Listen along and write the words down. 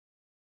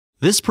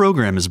This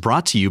program is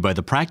brought to you by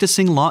the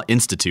Practicing Law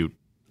Institute,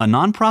 a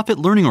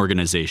nonprofit learning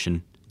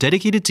organization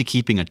dedicated to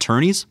keeping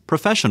attorneys,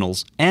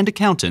 professionals, and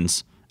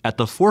accountants at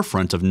the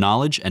forefront of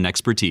knowledge and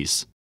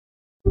expertise.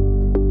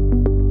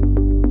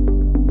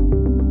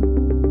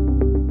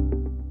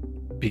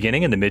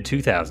 Beginning in the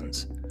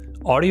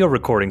mid-2000s, audio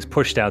recordings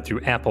pushed out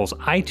through Apple's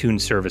iTunes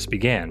service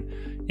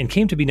began and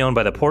came to be known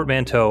by the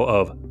portmanteau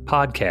of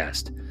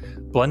podcast,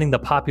 blending the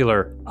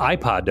popular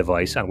iPod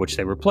device on which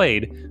they were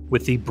played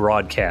with the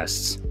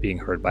broadcasts being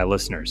heard by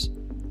listeners.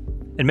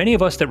 And many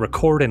of us that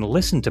record and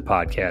listen to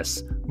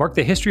podcasts mark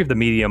the history of the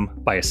medium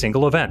by a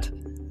single event,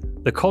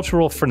 the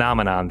cultural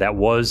phenomenon that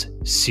was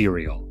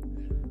Serial.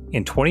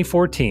 In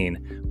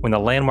 2014, when the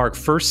landmark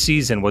first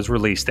season was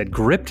released that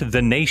gripped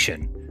the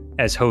nation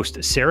as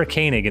host Sarah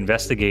Koenig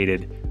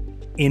investigated,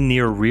 in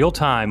near real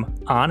time,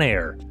 on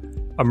air,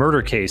 a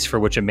murder case for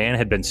which a man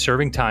had been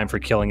serving time for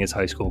killing his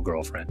high school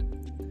girlfriend.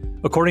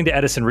 According to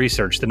Edison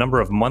Research, the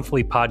number of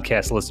monthly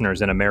podcast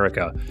listeners in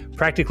America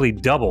practically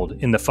doubled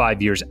in the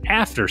 5 years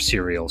after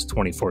Serial's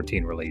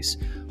 2014 release,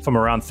 from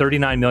around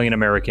 39 million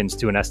Americans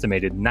to an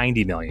estimated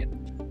 90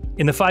 million.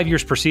 In the 5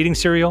 years preceding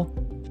Serial,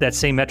 that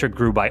same metric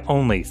grew by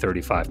only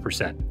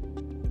 35%.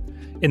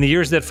 In the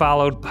years that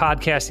followed,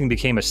 podcasting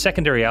became a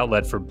secondary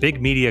outlet for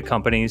big media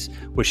companies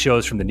with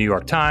shows from the New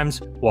York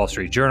Times, Wall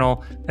Street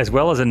Journal, as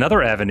well as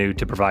another avenue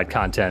to provide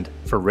content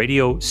for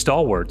radio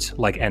stalwarts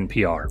like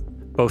NPR.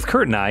 Both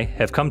Kurt and I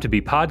have come to be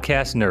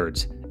podcast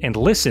nerds and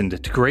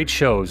listened to great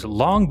shows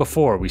long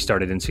before we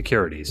started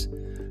Insecurities.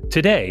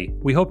 Today,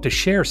 we hope to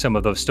share some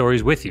of those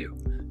stories with you.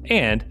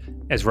 And,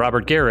 as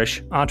Robert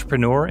Garish,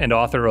 entrepreneur and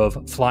author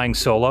of Flying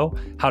Solo,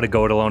 How to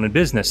Go It Alone in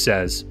Business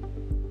says,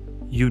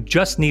 you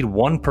just need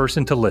one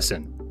person to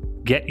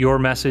listen, get your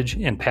message,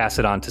 and pass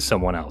it on to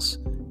someone else,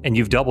 and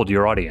you've doubled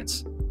your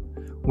audience.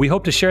 We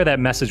hope to share that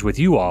message with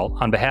you all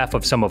on behalf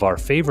of some of our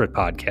favorite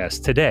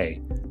podcasts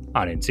today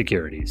on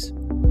Insecurities.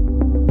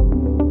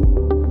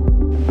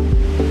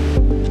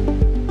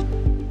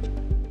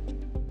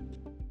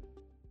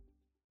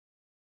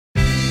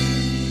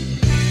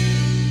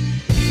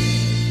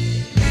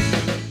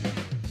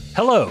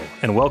 Hello,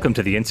 and welcome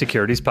to the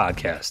Insecurities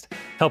Podcast,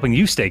 helping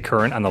you stay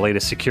current on the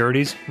latest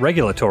securities,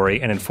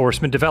 regulatory, and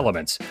enforcement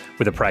developments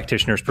with a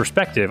practitioner's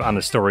perspective on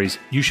the stories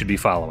you should be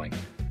following.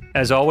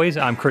 As always,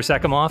 I'm Chris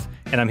Eckimoff,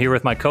 and I'm here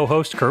with my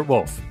co-host, Kurt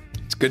Wolf.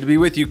 It's good to be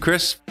with you,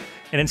 Chris.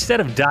 And instead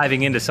of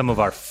diving into some of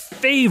our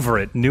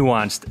favorite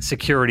nuanced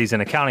securities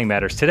and accounting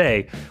matters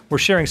today, we're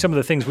sharing some of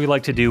the things we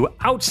like to do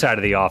outside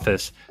of the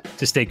office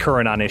to stay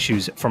current on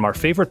issues from our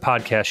favorite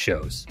podcast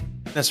shows.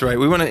 That's right.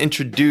 We want to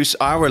introduce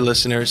our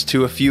listeners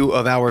to a few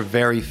of our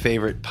very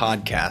favorite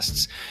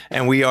podcasts.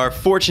 And we are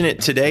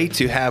fortunate today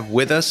to have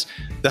with us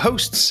the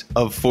hosts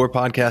of four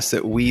podcasts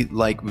that we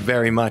like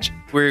very much.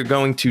 We're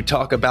going to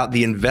talk about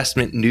the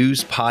Investment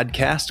News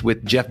podcast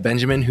with Jeff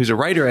Benjamin, who's a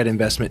writer at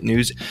Investment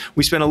News.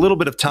 We spent a little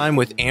bit of time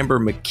with Amber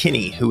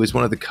McKinney, who is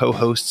one of the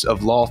co-hosts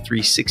of Law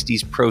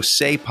 360's Pro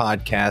Se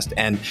podcast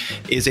and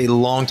is a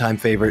longtime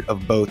favorite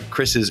of both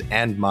Chris's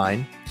and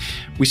mine.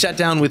 We sat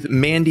down with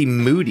Mandy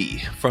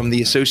Moody from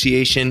the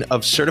Association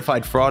of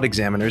Certified Fraud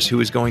Examiners,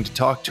 who is going to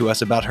talk to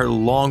us about her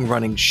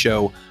long-running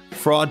show,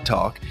 Fraud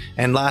Talk.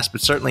 And last but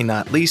certainly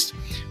not least,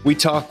 we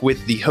talk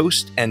with the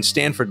host and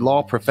Stanford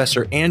Law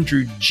professor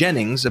Andrew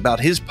Jennings about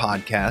his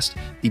podcast,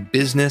 the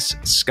Business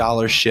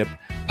Scholarship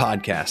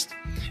Podcast.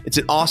 It's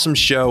an awesome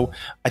show.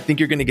 I think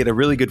you're going to get a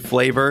really good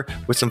flavor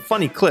with some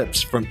funny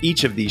clips from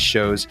each of these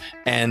shows.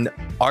 And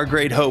our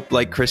great hope,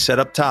 like Chris said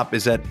up top,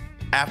 is that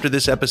after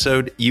this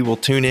episode, you will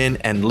tune in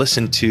and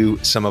listen to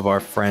some of our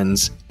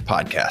friends'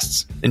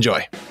 podcasts.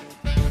 Enjoy.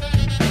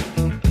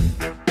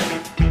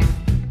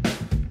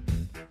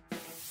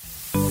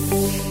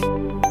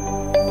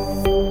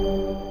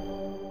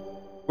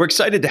 We're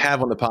excited to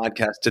have on the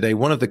podcast today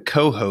one of the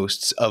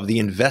co-hosts of the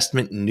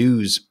Investment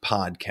News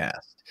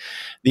podcast.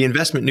 The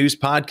Investment News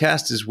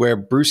podcast is where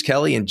Bruce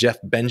Kelly and Jeff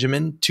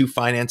Benjamin, two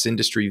finance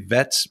industry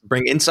vets,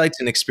 bring insights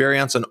and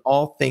experience on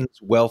all things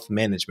wealth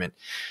management.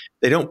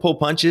 They don't pull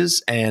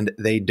punches and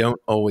they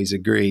don't always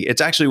agree. It's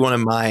actually one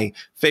of my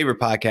favorite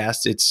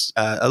podcasts. It's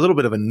a little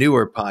bit of a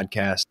newer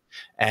podcast,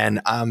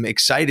 and I'm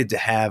excited to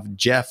have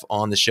Jeff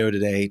on the show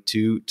today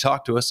to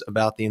talk to us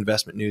about the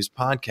Investment News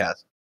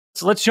podcast.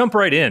 So let's jump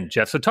right in,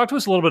 Jeff. So talk to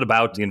us a little bit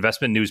about the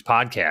Investment News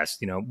podcast.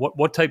 You know,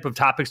 what type of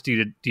topics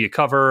do you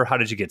cover? How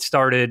did you get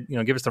started? You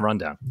know, give us the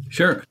rundown.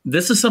 Sure.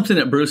 This is something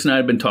that Bruce and I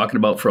have been talking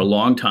about for a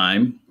long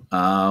time.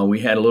 We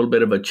had a little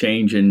bit of a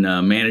change in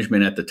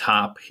management at the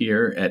top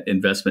here at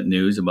Investment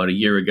News about a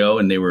year ago,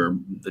 and they were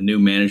the new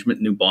management,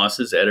 new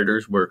bosses,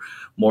 editors were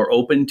more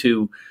open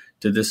to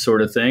this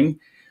sort of thing.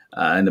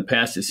 In the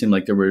past, it seemed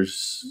like there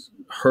was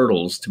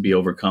hurdles to be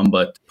overcome,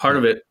 but part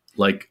of it,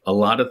 like a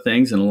lot of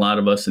things and a lot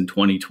of us in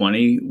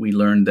 2020, we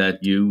learned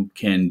that you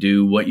can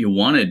do what you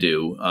want to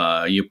do.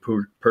 You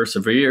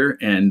persevere,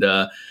 and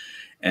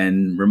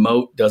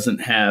remote doesn't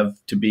have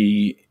to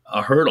be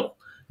a hurdle.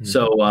 Mm-hmm.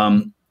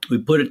 So we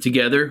put it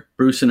together.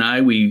 Bruce and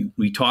I,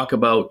 we talk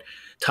about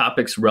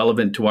topics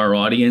relevant to our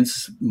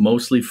audience,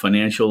 mostly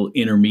financial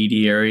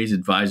intermediaries,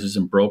 advisors,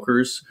 and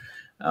brokers.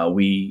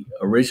 We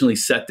originally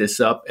set this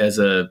up as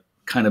a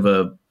kind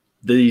of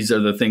these are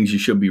the things you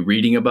should be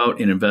reading about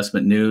in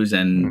investment news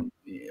and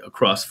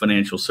across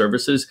financial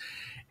services.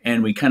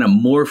 And we kind of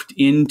morphed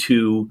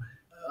into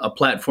a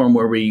platform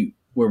where we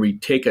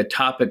take a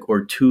topic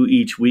or two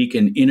each week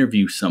and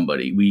interview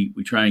somebody. We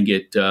try and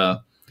get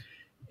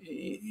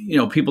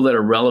people that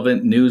are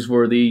relevant,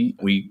 newsworthy.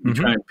 We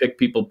try and pick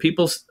people.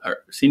 People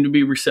seem to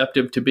be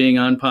receptive to being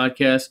on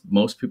podcasts.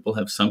 Most people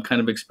have some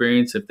kind of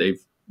experience if they've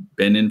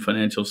been in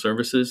financial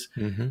services,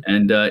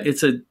 and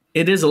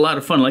it is a lot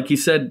of fun. Like you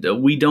said,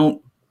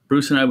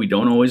 Bruce and I, we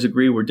don't always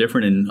agree. We're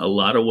different in a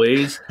lot of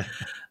ways.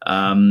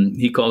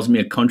 He calls me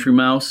a country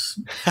mouse.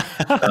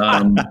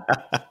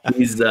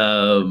 He's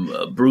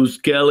Bruce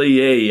Kelly.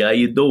 Hey, how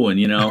you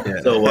doing?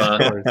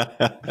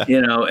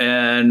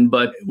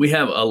 But we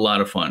have a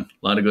lot of fun,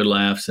 a lot of good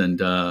laughs, and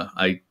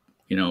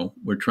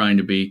we're trying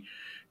to be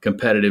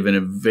competitive in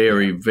a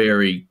very,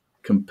 very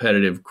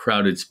competitive,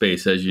 crowded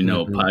space. As you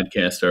know,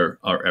 podcasts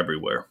are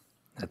everywhere.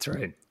 That's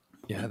right.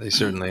 Yeah, they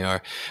certainly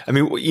are. I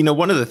mean,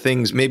 one of the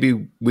things,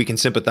 maybe we can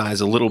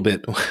sympathize a little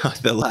bit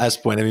with the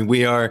last point. I mean,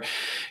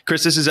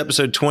 Chris, this is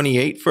episode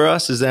 28 for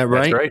us. Is that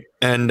right? That's right.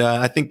 And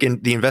I think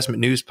in the Investment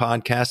News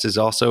podcast is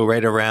also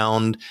right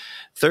around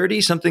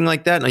 30, something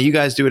like that. Now, you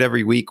guys do it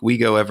every week. We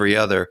go every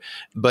other.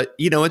 But,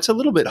 it's a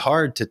little bit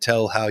hard to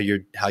tell how you're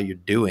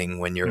doing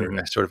when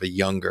you're sort of a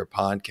younger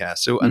podcast.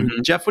 So,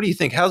 Jeff, what do you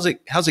think? How's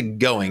it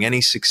going? Any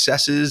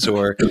successes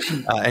or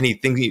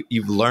anything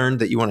you've learned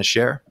that you want to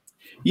share?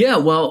 Yeah,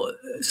 well,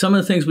 some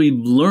of the things we've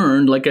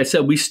learned, like I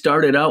said, we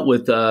started out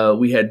with,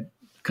 we had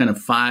kind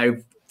of 4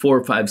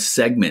 or 5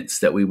 segments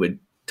that we would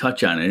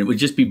touch on. And it would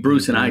just be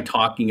Bruce and I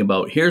talking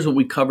about, here's what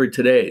we covered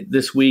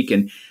this week.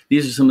 And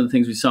these are some of the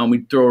things we saw. And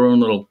we'd throw our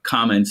own little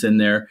comments in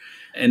there.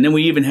 And then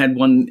we even had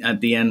one at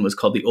the end was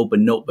called the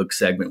Open Notebook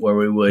segment, where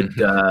we would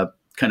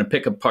kind of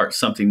pick apart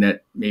something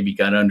that maybe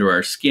got under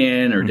our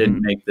skin or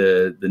didn't make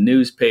the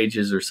news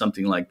pages or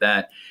something like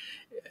that.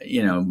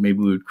 Maybe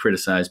we would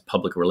criticize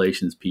public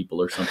relations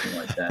people or something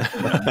like that.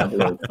 Have a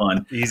little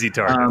fun. Easy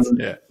targets.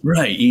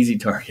 Right. Easy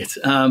targets.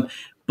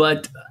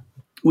 But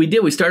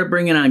we started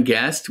bringing on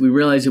guests. We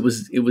realized it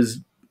was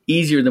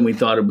easier than we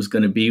thought it was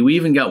going to be. We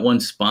even got one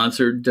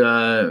sponsored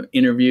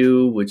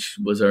interview, which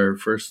was our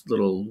first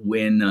little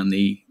win on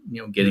the,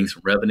 getting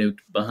some revenue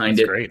behind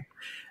it. That's great.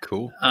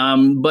 Cool.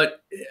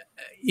 But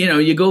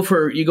you go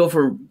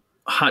for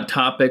hot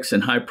topics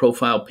and high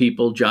profile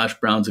people. Josh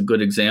Brown's a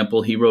good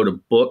example. He wrote a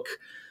book,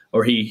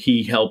 or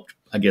he helped,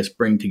 I guess,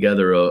 bring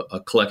together a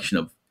collection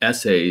of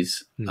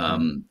essays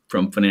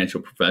from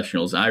financial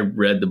professionals. I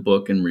read the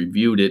book and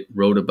reviewed it,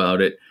 wrote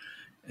about it,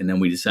 and then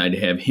we decided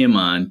to have him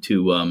on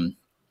to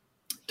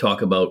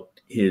talk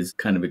about his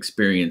kind of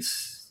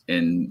experience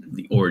and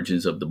the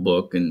origins of the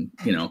book. And,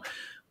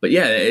 but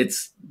yeah,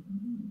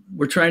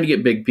 we're trying to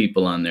get big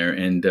people on there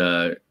and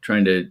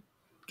trying to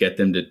get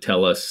them to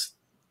tell us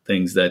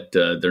things that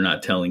they're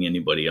not telling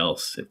anybody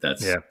else, if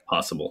that's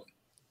possible.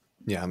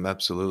 Yeah,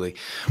 absolutely.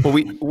 Well,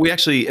 we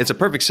actually, it's a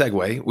perfect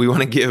segue. We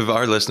want to give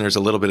our listeners a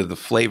little bit of the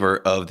flavor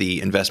of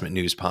the Investment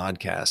News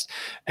podcast.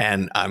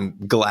 And I'm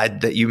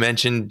glad that you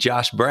mentioned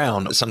Josh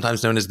Brown,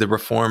 sometimes known as the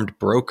Reformed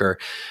Broker,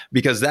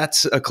 because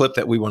that's a clip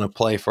that we want to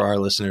play for our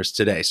listeners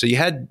today. So you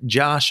had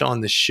Josh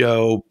on the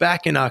show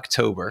back in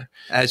October.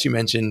 As you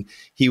mentioned,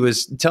 he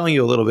was telling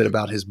you a little bit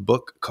about his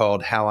book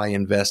called How I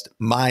Invest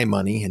My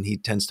Money. And he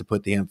tends to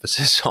put the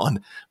emphasis on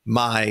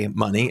my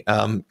money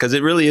because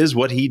it really is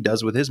what he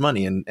does with his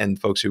money. And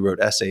folks who wrote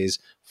essays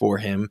for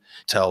him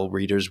tell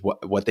readers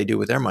what they do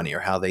with their money or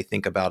how they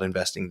think about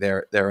investing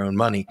their own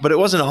money. But it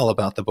wasn't all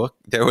about the book.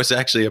 There was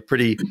actually a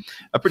pretty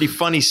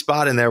funny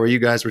spot in there where you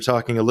guys were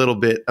talking a little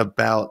bit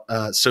about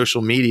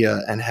social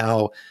media and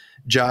how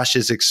Josh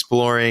is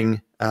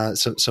exploring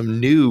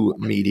some new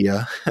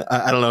media.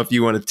 I don't know if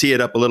you want to tee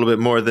it up a little bit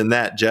more than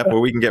that, Jeff,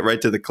 or we can get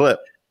right to the clip.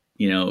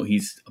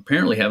 He's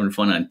apparently having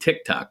fun on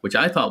TikTok, which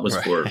I thought was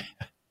for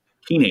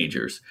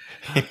teenagers.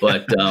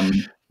 But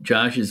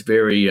Josh is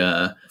very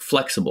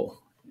flexible,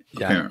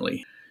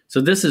 apparently. So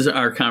this is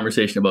our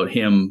conversation about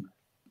him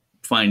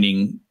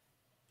finding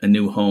a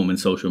new home in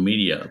social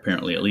media,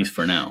 apparently, at least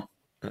for now.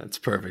 That's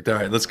perfect. All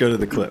right, let's go to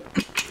the clip.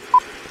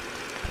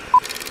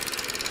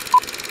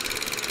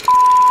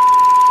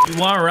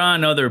 You are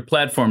on other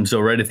platforms,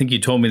 though, right? I think you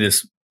told me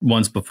this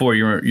once before.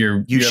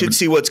 You should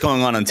see what's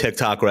going on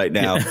TikTok right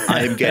now.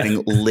 I am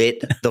getting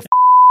lit the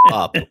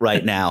up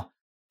right now.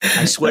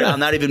 I swear, I'm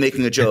not even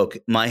making a joke.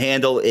 My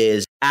handle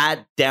is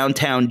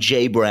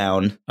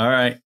 @DowntownJBrown. All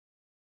right,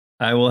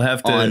 I will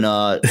have to.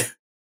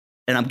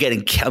 And I'm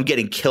getting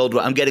killed.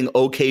 I'm getting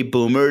OK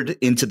boomered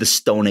into the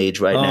Stone Age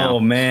right now. Oh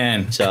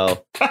man!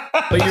 So,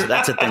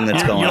 that's a thing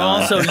that's going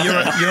on. Also, you're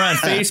on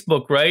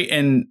Facebook, right?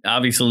 And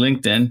obviously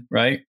LinkedIn,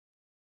 right?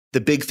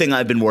 The big thing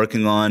I've been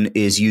working on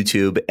is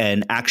YouTube,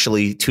 and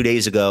actually 2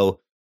 days ago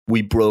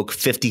we broke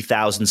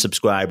 50,000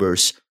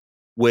 subscribers,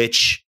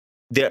 which.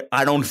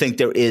 I don't think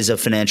there is a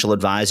financial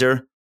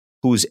advisor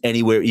who's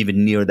anywhere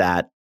even near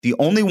that The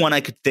only one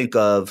I could think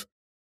of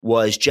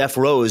was Jeff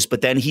Rose,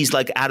 but then he's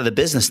like out of the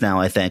business now,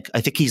 I think.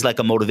 I think he's like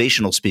a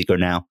motivational speaker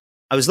now.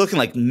 I was looking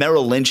like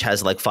Merrill Lynch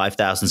has like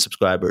 5,000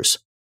 subscribers.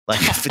 Like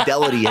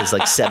Fidelity has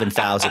like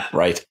 7,000.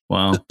 Right.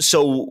 Wow.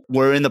 So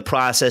we're in the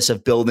process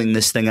of building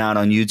this thing out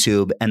on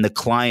YouTube, and the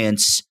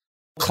clients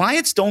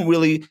don't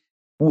really,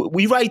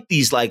 we write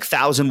these like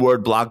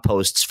 1,000-word blog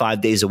posts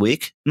 5 days a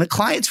week, and the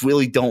clients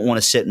really don't want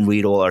to sit and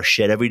read all our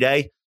shit every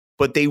day,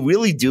 but they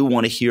really do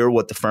want to hear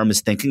what the firm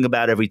is thinking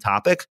about every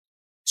topic.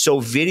 So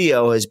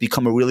video has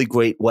become a really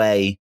great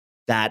way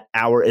that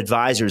our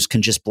advisors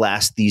can just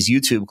blast these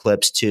YouTube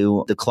clips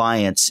to the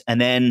clients. And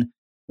then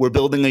we're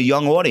building a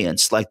young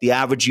audience. Like the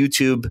average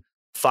YouTube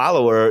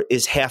follower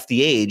is half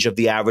the age of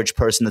the average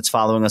person that's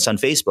following us on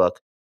Facebook.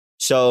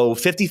 So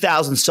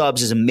 50,000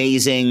 subs is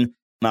amazing.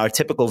 Our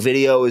typical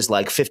video is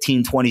like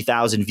 15,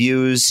 20,000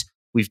 views.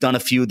 We've done a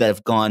few that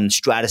have gone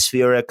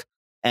stratospheric,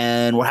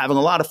 and we're having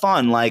a lot of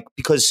fun, like,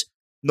 because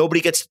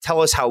nobody gets to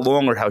tell us how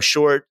long or how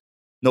short.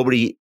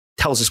 Nobody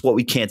tells us what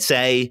we can't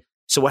say.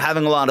 So we're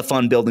having a lot of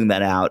fun building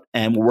that out,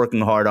 and we're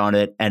working hard on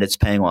it, and it's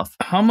paying off.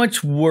 How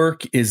much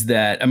work is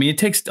that? I mean, it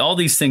takes, all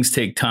these things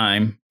take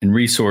time and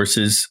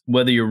resources,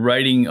 whether you're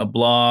writing a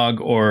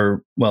blog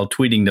or, well,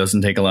 tweeting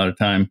doesn't take a lot of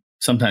time.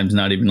 Sometimes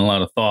not even a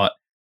lot of thought.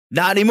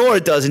 Not anymore,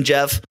 it doesn't,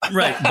 Jeff.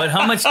 Right. But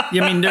how much, I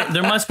mean,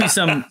 there must be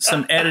some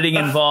editing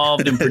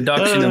involved and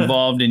production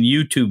involved in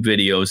YouTube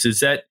videos. Is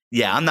that?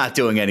 Yeah, I'm not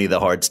doing any of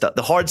the hard stuff.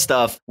 The hard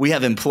stuff, we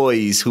have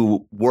employees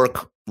who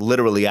work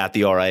literally at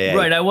the RIA.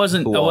 Right. I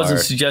wasn't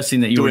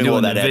suggesting that you were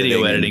doing the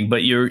video editing,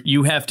 but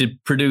you have to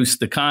produce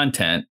the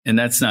content, and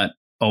that's not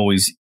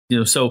always,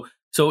 so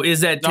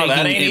is that taking,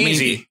 that ain't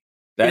easy.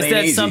 Is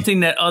that something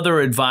that other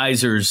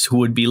advisors who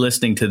would be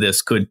listening to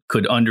this could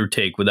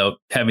undertake without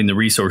having the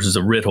resources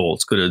of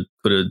Ritholtz? Could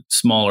a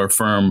smaller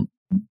firm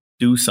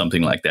do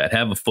something like that?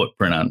 Have a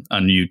footprint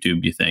on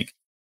YouTube, do you think?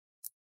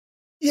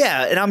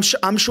 Yeah, and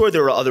I'm sure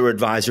there are other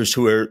advisors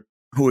who are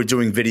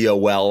doing video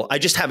well. I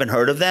just haven't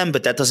heard of them,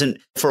 but that doesn't,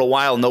 for a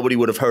while nobody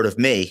would have heard of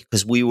me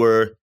because we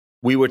were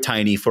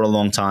tiny for a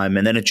long time,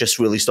 and then it just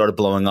really started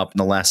blowing up in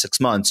the last 6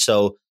 months.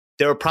 So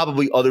there are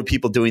probably other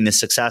people doing this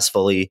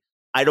successfully.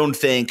 I don't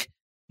think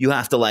you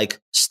have to like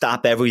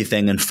stop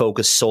everything and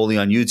focus solely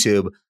on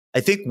YouTube. I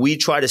think we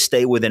try to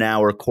stay within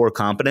our core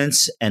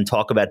competence and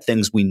talk about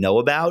things we know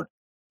about.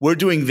 We're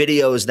doing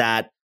videos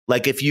that,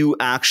 like, if you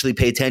actually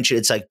pay attention,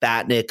 it's like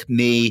Batnick,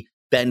 me,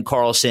 Ben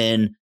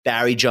Carlson,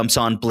 Barry jumps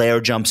on, Blair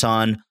jumps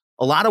on.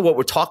 A lot of what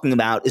we're talking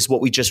about is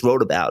what we just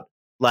wrote about.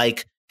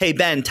 Like, hey,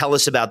 Ben, tell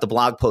us about the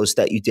blog post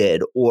that you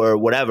did or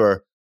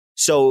whatever.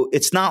 So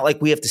it's not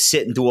like we have to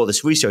sit and do all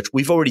this research.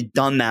 We've already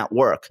done that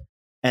work.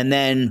 And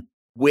then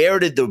where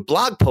did the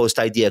blog post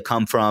idea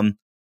come from?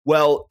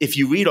 Well, if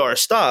you read our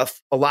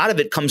stuff, a lot of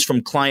it comes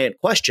from client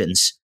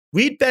questions.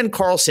 Read Ben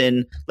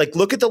Carlson, like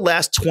look at the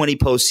last 20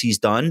 posts he's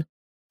done.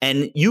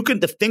 And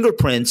the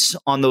fingerprints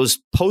on those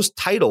post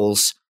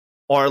titles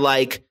are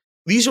like,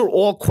 these are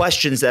all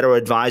questions that our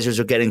advisors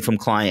are getting from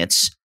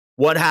clients.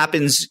 What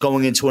happens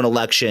going into an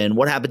election?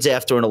 What happens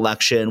after an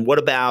election? What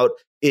about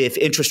if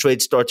interest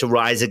rates start to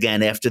rise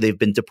again after they've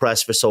been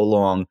depressed for so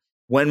long?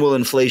 When will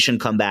inflation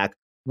come back?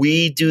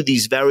 We do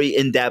these very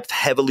in-depth,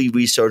 heavily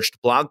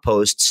researched blog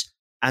posts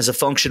as a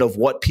function of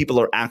what people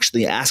are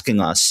actually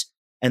asking us.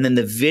 And then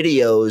the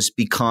videos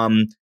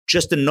become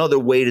just another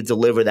way to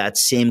deliver that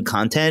same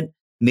content,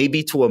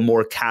 maybe to a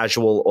more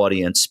casual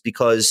audience.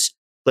 Because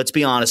let's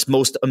be honest,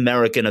 most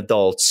American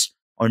adults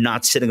are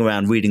not sitting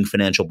around reading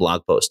financial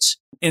blog posts.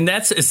 And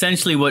that's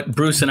essentially what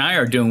Bruce and I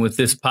are doing with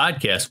this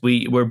podcast.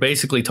 We're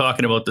basically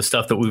talking about the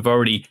stuff that we've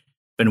already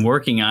been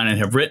working on and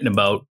have written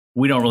about.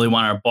 We don't really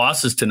want our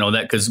bosses to know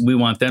that because we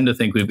want them to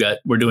think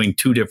we're doing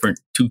two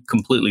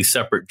completely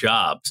separate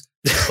jobs.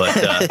 But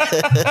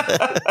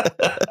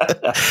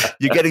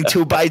you're getting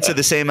 2 bites of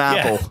the same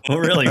apple. Yeah, well,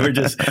 really, we're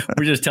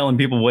just telling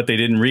people what they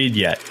didn't read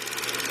yet.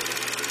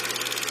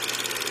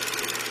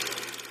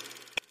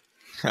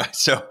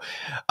 So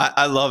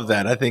I love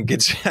that. I think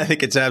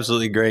it's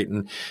absolutely great.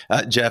 And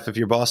Jeff, if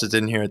your bosses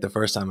didn't hear it the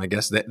first time, I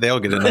guess they'll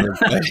get another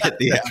bite at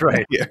the end.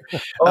 Right here.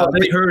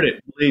 They heard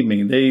it. Believe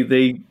me,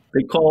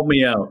 they called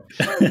me out.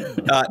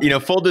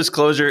 Full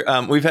disclosure,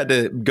 we've had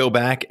to go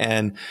back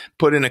and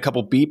put in a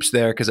couple beeps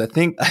there because I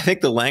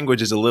think the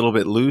language is a little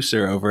bit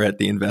looser over at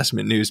the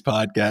Investment News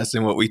podcast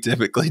than what we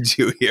typically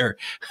do here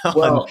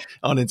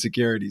on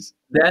Insecurities.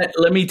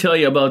 Let me tell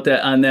you about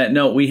that. On that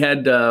note, we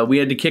had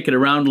to kick it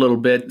around a little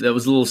bit. That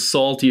was a little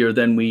saltier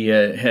than we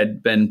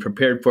had been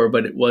prepared for,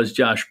 but it was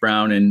Josh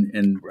Brown,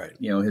 and right.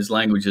 His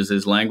language is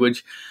his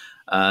language.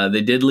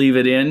 They did leave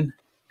it in,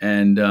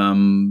 and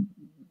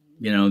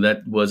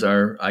that was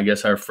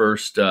our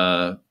first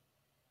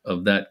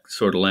of that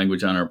sort of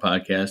language on our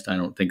podcast. I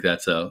don't think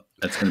that's going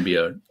to be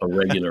a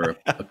regular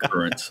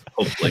occurrence,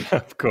 hopefully.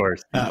 Of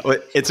course.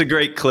 It's a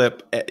great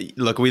clip.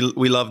 Look, we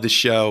love the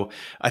show.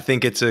 I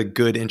think it's a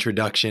good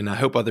introduction. I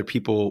hope other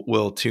people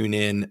will tune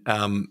in.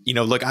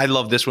 Look, I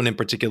love this one in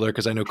particular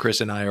because I know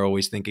Chris and I are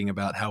always thinking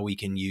about how we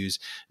can use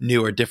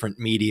new or different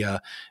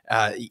media.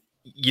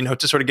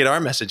 to sort of get our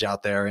message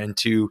out there and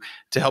to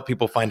help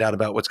people find out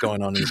about what's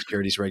going on in the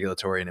securities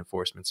regulatory and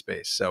enforcement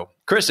space. So,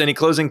 Chris, any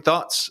closing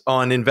thoughts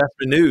on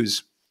investment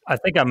news? I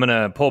think I'm going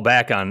to pull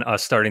back on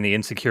us starting the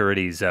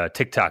Insecurities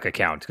TikTok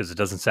account because it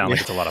doesn't sound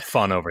like it's a lot of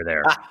fun over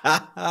there.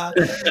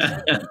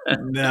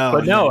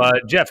 No,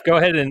 Jeff, go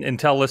ahead and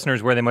tell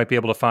listeners where they might be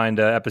able to find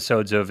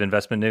episodes of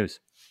Investment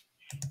News.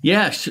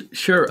 Yeah,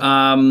 sure.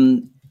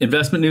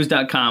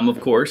 Investmentnews.com,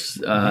 of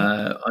course,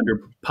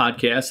 under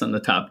podcasts on the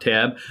top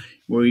tab.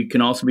 We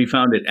can also be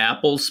found at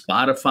Apple,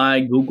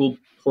 Spotify, Google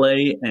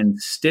Play, and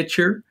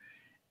Stitcher.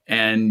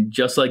 And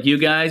just like you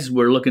guys,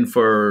 we're looking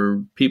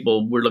for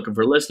people, we're looking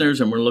for listeners,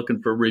 and we're looking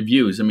for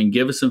reviews. I mean,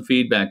 give us some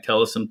feedback.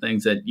 Tell us some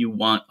things that you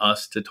want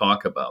us to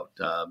talk about.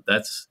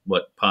 That's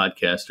what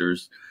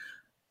podcasters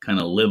kind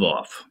of live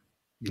off.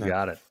 You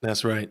got it.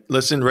 That's right.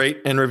 Listen,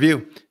 rate, and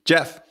review.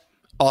 Jeff,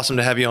 awesome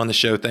to have you on the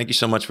show. Thank you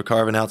so much for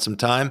carving out some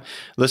time.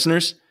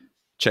 Listeners,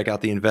 check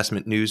out the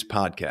Investment News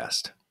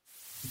podcast.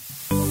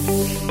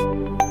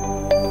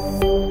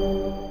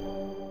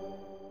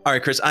 All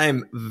right, Chris, I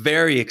am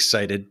very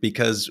excited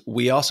because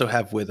we also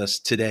have with us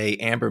today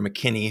Amber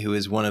McKinney, who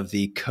is one of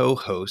the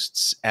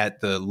co-hosts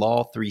at the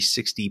Law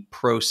 360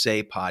 Pro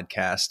Se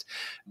podcast.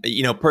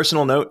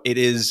 Personal note, it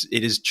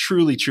is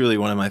truly, truly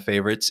one of my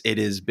favorites. It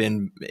has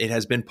been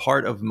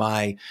part of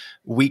my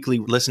weekly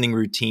listening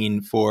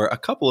routine for a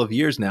couple of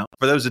years now.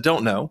 For those that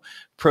don't know,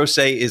 Pro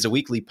Se is a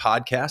weekly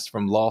podcast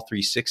from Law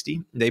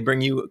 360. They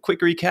bring you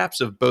quick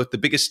recaps of both the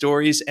biggest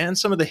stories and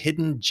some of the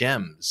hidden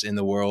gems in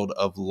the world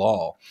of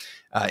law.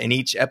 In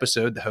each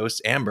episode, the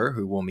hosts Amber,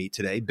 who we'll meet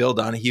today, Bill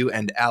Donahue,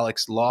 and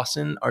Alex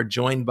Lawson are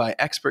joined by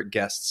expert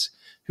guests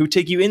who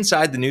take you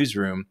inside the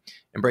newsroom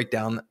and break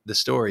down the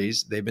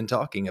stories they've been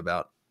talking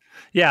about.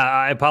 Yeah,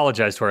 I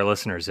apologize to our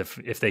listeners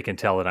if they can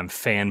tell that I'm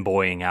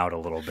fanboying out a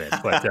little bit.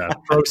 But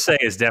Pro Se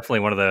is definitely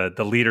one of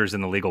the leaders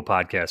in the legal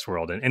podcast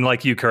world. And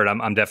like you, Kurt,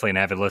 I'm definitely an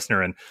avid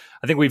listener. And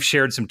I think we've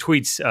shared some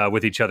tweets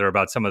with each other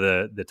about some of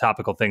the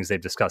topical things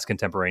they've discussed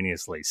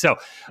contemporaneously. So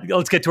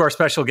let's get to our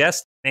special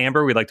guest.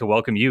 Amber, we'd like to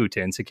welcome you to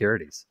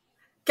Insecurities.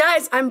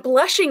 Guys, I'm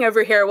blushing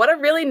over here. What a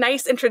really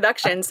nice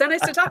introduction. So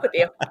nice to talk with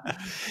you.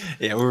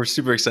 Yeah, we're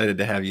super excited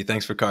to have you.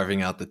 Thanks for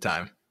carving out the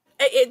time.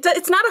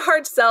 It's not a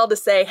hard sell to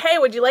say, hey,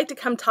 would you like to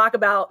come talk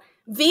about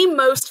the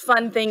most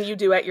fun thing you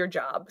do at your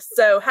job?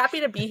 So happy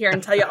to be here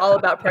and tell you all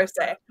about Pro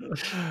Se.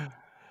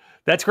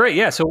 That's great.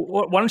 Yeah. So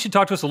why don't you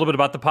talk to us a little bit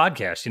about the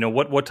podcast?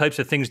 What types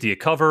of things do you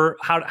cover?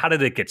 How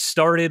did it get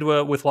started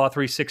with Law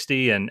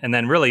 360? And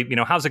then really,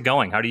 how's it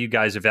going? How do you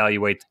guys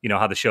evaluate,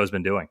 how the show's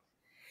been doing?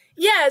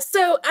 Yeah.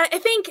 So I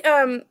think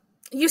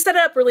you set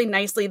it up really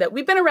nicely that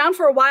we've been around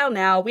for a while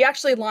now. We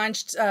actually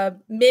launched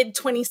mid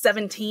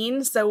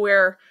 2017. So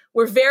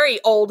we're very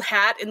old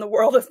hat in the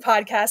world of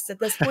podcasts at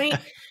this point.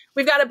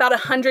 We've got about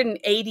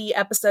 180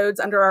 episodes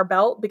under our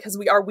belt because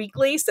we are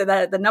weekly, so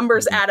that the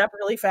numbers add up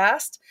really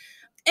fast.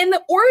 And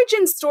the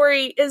origin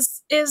story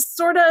is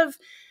sort of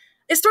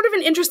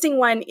an interesting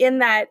one in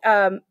that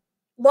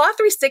Law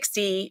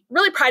 360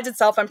 really prides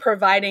itself on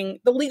providing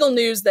the legal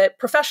news that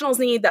professionals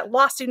need, that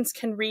law students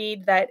can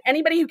read, that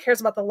anybody who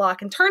cares about the law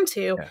can turn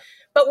to. Yeah.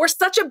 But we're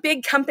such a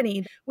big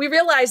company. We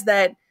realize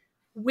that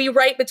we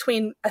write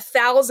between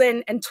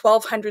 1,000 and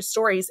 1,200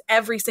 stories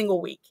every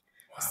single week.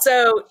 Wow.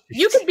 So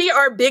you could be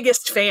our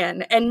biggest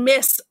fan and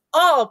miss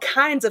all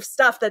kinds of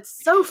stuff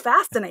that's so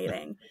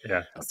fascinating.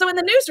 Yeah. So in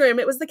the newsroom,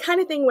 it was the kind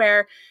of thing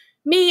where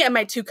me and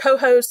my two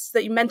co-hosts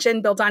that you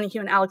mentioned, Bill Donahue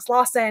and Alex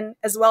Lawson,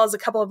 as well as a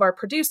couple of our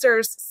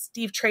producers,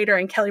 Steve Trader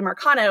and Kelly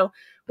Marcano,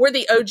 were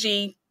the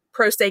OG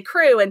Pro Se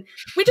crew. And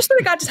we just sort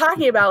of got to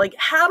talking about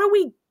how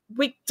do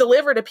we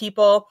deliver to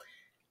people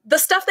the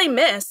stuff they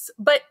miss,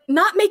 but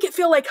not make it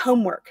feel like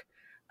homework.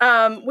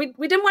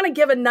 We didn't want to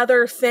give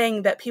another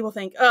thing that people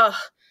think,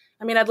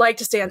 I'd like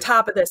to stay on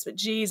top of this, but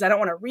geez, I don't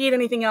want to read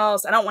anything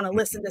else. I don't want to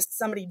listen to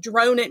somebody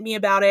drone at me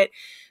about it.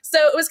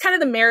 So it was kind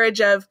of the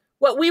marriage of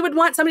what we would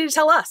want somebody to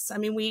tell us. I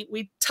mean,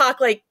 we talk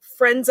like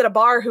friends at a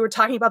bar who are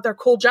talking about their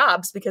cool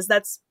jobs because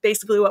that's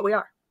basically what we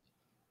are.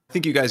 I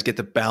think you guys get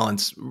the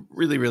balance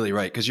really, really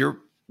right because you're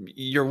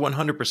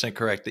 100%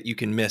 correct that you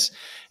can miss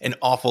an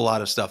awful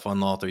lot of stuff on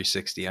Law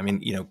 360. I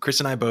mean, Chris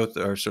and I both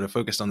are sort of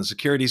focused on the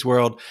securities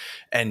world.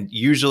 And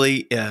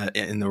usually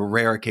in the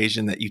rare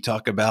occasion that you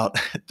talk about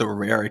the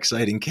rare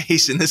exciting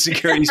case in the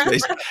securities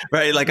space,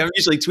 right? Like I'm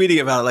usually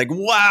tweeting about it,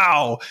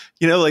 wow,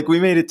 we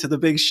made it to the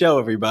big show,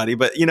 everybody.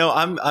 But,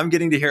 I'm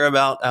getting to hear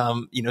about,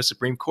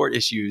 Supreme Court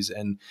issues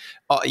and,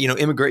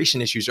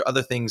 immigration issues or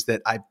other things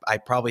that I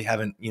probably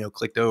haven't,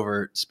 clicked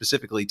over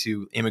specifically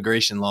to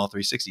immigration Law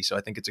 360. So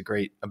I think it's a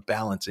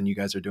balance, and you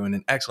guys are doing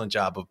an excellent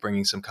job of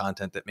bringing some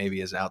content that maybe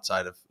is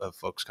outside of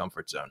folks'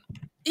 comfort zone.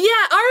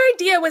 Yeah, our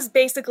idea was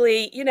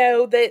basically,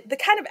 the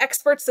kind of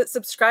experts that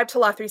subscribe to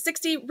Law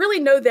 360 really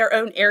know their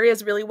own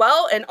areas really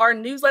well, and our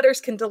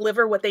newsletters can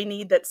deliver what they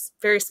need that's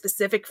very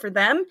specific for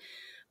them.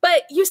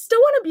 But you still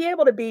want to be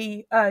able to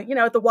be,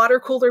 at the water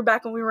cooler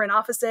back when we were in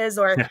offices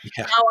or now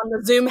on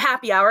the Zoom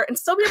happy hour and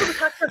still be able to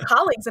talk to your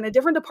colleagues in a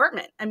different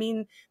department. I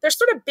mean, there's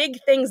sort of big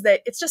things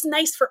that it's just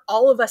nice for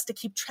all of us to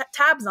keep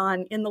tabs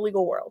on in the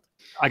legal world.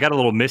 I got a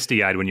little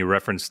misty-eyed when you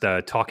referenced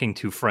talking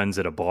to friends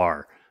at a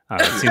bar.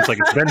 It seems like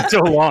it's been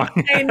so long,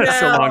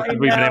 since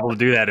we've been able to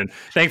do that. And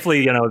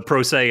thankfully,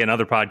 Pro Se and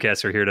other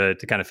podcasts are here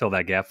to kind of fill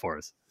that gap for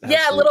us.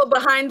 Yeah, a little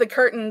behind the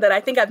curtain that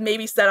I think I've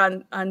maybe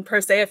said on Pro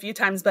Se a few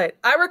times, but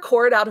I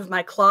record out of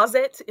my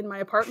closet in my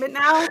apartment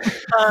now.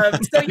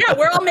 So yeah,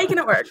 we're all making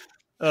it work.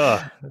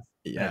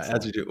 Yeah,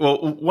 as you do.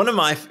 Well, one of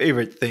my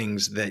favorite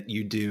things that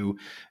you do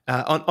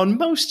on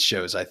most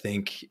shows, I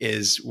think,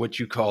 is what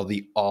you call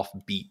the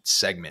offbeat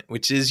segment,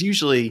 which is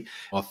usually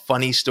a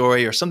funny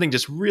story or something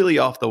just really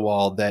off the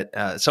wall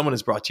that someone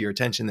has brought to your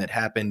attention that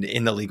happened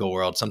in the legal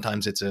world.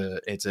 Sometimes it's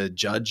a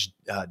judge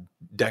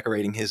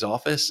decorating his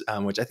office,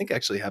 which I think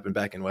actually happened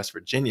back in West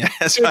Virginia.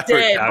 I was going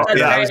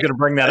to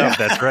bring that up.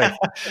 That's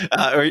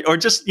right. Or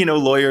just,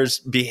 lawyers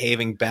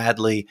behaving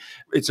badly.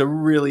 It's a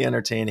really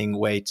entertaining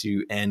way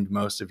to end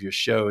most of your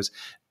shows.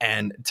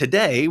 And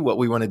today, what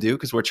we want to do,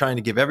 because we're trying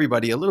to give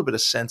everybody a little bit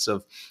of sense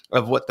of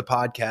what the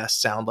podcasts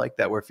sound like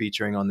that we're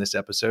featuring on this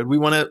episode, we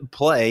want to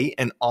play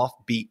an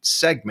offbeat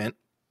segment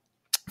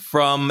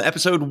from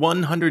episode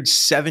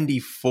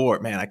 174.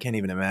 Man, I can't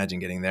even imagine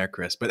getting there,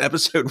 Chris. But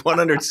episode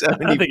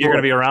 174. I think you're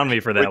going to be around me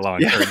for that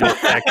long.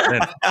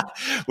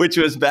 Which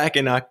was back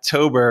in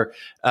October,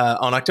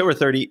 on October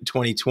 30,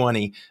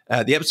 2020.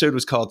 The episode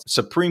was called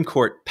Supreme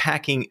Court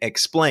Packing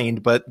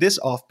Explained. But this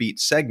offbeat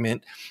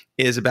segment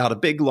is about a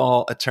big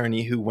law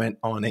attorney who went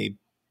on a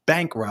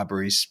bank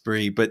robbery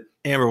spree. But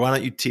Amber, why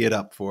don't you tee it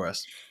up for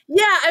us?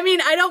 Yeah, I mean,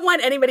 I don't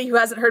want anybody who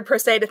hasn't heard Pro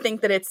Se to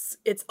think that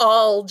it's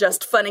all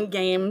just fun and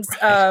games.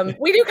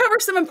 We do cover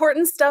some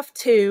important stuff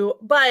too,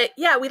 but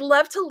yeah, we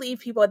love to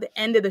leave people at the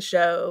end of the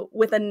show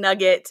with a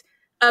nugget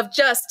of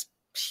just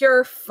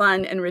pure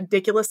fun and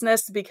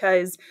ridiculousness,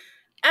 because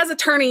as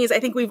attorneys, I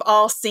think we've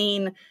all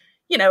seen,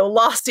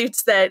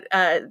 lawsuits that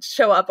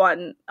show up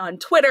on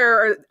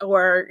Twitter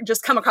or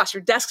just come across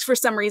your desks for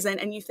some reason,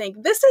 and you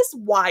think, this is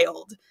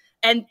wild.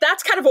 And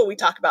that's kind of what we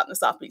talk about in the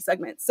offbeat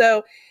segment.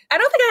 So I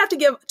don't think I have to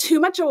give too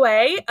much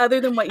away other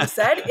than what you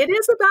said. It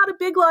is about a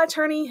big law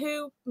attorney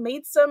who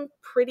made some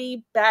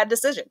pretty bad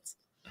decisions.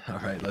 All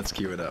right, let's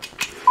cue it up.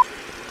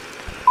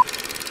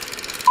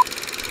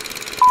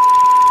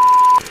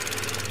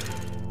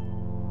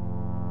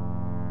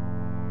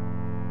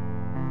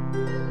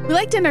 We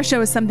like to end our show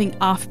with something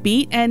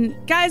offbeat. And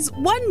guys,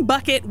 one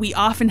bucket we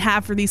often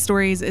have for these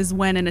stories is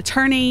when an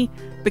attorney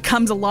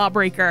becomes a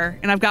lawbreaker.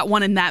 And I've got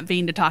one in that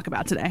vein to talk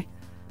about today.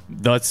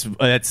 That's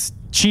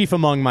chief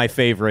among my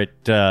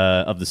favorite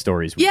of the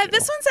stories. Yeah,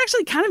 this one's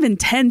actually kind of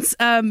intense.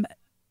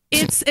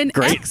 It's an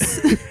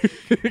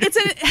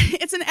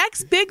it's an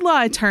ex big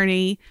law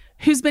attorney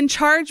who's been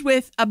charged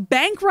with a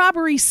bank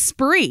robbery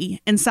spree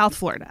in South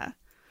Florida.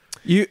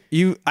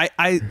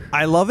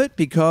 I love it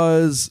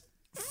because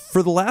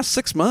for the last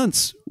 6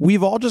 months,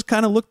 we've all just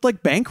kind of looked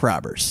like bank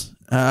robbers.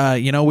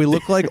 We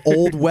look like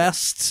Old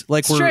West,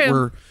 like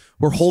we're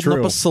holding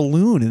up a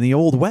saloon in the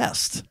Old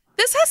West.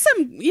 This has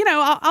some,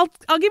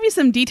 I'll give you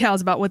some details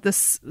about what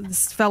this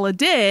fella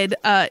did.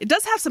 It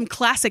does have some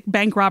classic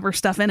bank robber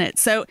stuff in it.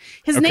 So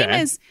his name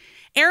is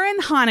Aaron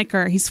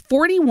Honecker. He's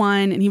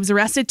 41 and he was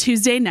arrested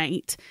Tuesday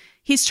night.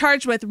 He's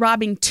charged with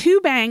robbing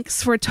 2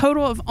 banks for a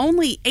total of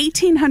only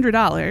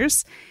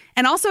 $1,800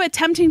 and also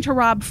attempting to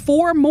rob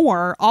 4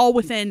 more all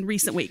within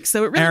recent weeks.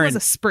 So it really was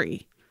a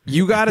spree.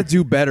 You got to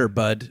do better,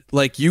 bud.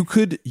 Like you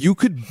could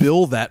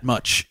bill that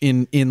much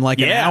in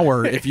like an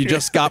hour if you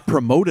just got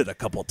promoted a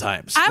couple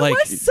times. I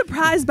was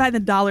surprised by the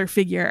dollar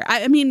figure.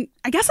 I mean,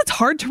 I guess it's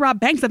hard to rob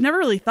banks. I've never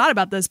really thought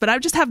about this, but I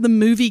just have the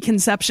movie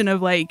conception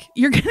of like,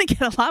 you're going to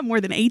get a lot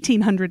more than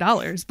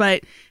 $1,800,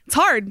 but it's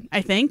hard,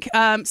 I think.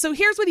 So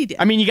here's what he did.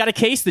 I mean, you got to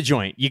case the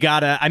joint. You got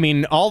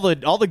to, all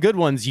the good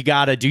ones, you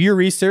got to do your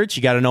research.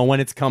 You got to know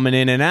when it's coming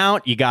in and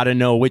out. You got to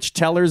know which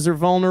tellers are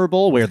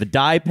vulnerable, where the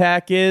die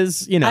pack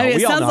is. We all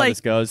know how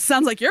this goes.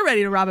 Sounds like you're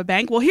ready to rob a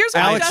bank. Well, here's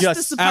what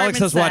Justice Department Alex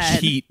has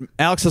watched Heat.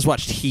 Alex has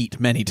watched Heat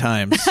many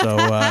times, so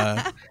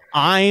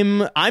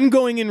I'm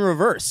going in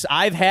reverse.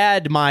 I've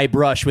had my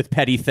brush with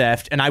petty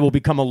theft, and I will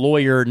become a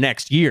lawyer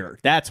next year.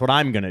 That's what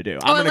I'm going to do.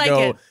 I'm going to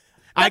go.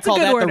 I call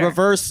that the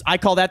reverse. I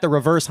call that the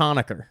reverse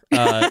Honecker.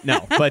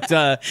 No,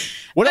 but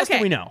what else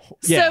do we know?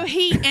 Yeah. So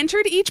he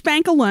entered each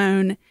bank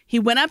alone. He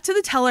went up to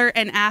the teller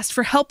and asked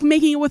for help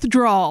making a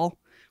withdrawal,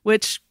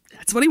 which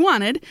that's what he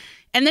wanted.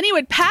 And then he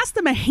would pass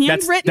them a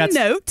handwritten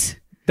note.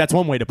 That's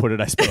one way to put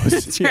it, I suppose.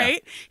 That's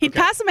right. He'd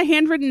pass them a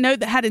handwritten note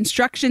that had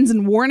instructions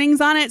and warnings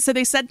on it. So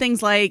they said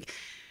things like,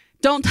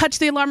 don't touch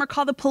the alarm or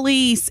call the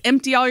police,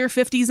 empty all your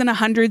 50s and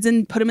 100s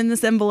and put them in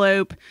this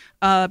envelope,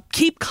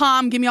 keep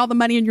calm, give me all the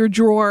money in your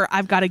drawer,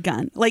 I've got a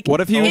gun. Like,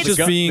 what if he was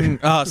just being,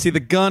 see, the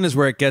gun is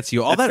where it gets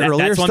you. All that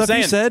earlier stuff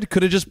you said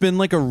could have just been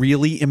like a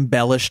really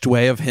embellished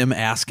way of him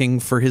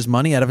asking for his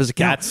money out of his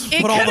account.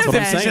 Put all the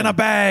 50s in a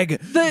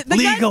bag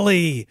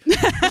legally.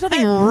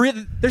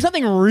 There's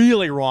nothing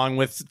really wrong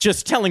with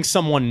just telling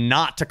someone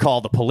not to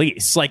call the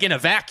police. Like in a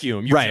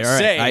vacuum, you just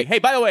say, hey,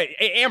 by the way,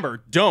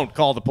 Amber, don't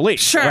call the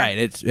police. Sure. Right.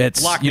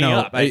 It's lock me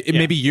up.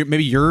 Maybe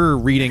you're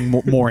reading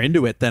more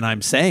into it than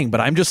I'm saying, but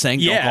I'm just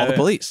saying don't call the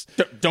police.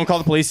 Don't call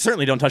the police.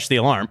 Certainly don't touch the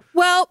alarm.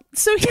 Well,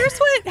 so here's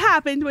what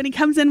happened when he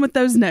comes in with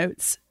those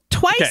notes.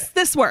 Twice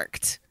this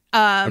worked.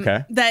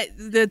 That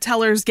the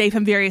tellers gave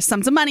him various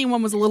sums of money.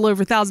 One was a little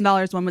over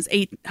 $1,000. One was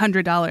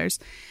 $800.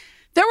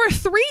 There were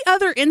 3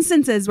 other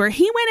instances where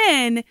he went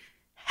in,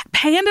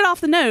 handed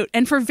off the note,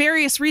 and for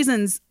various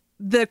reasons,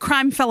 the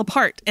crime fell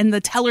apart and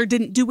the teller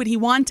didn't do what he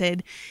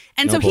wanted.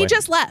 And he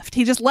just left.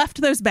 He just left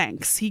those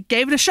banks. He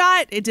gave it a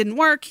shot. It didn't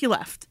work. He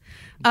left.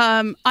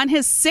 On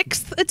his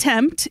 6th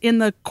attempt in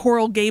the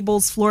Coral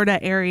Gables,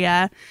 Florida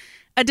area,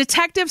 a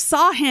detective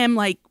saw him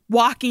like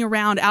walking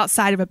around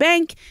outside of a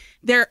bank.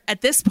 There,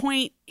 at this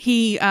point,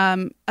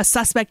 a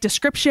suspect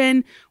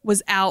description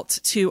was out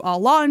to all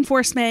law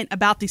enforcement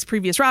about these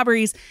previous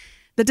robberies.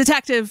 The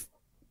detective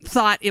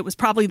thought it was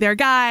probably their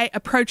guy,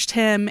 approached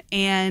him,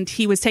 and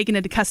he was taken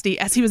into custody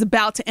as he was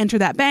about to enter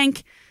that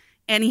bank.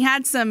 And he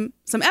had some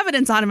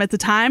evidence on him at the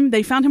time.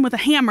 They found him with a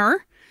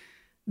hammer,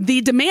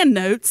 the demand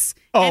notes.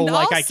 Oh, and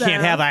I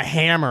can't have a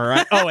hammer.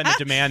 And the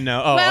demand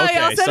note. Oh, well, okay, he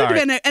also had a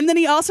demand note. And then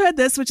he also had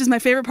this, which is my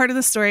favorite part of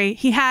the story.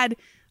 He had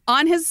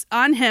on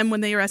him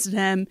when they arrested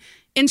him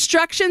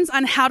instructions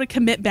on how to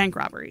commit bank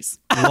robberies.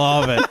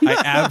 Love it.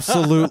 I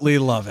absolutely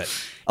love it.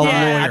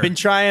 I've been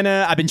trying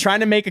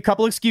to make a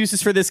couple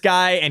excuses for this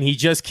guy, and he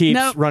just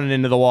keeps running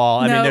into the wall.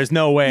 I mean, there's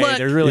no way. Look,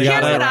 there's really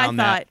no way around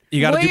that.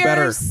 You got to do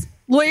better.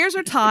 Lawyers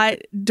are taught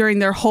during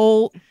their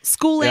whole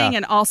schooling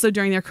and also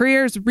during their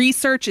careers,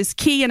 research is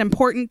key and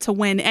important to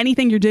win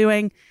anything you're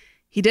doing.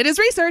 He did his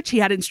research. He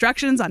had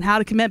instructions on how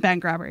to commit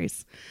bank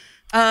robberies.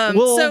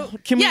 So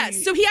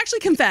he actually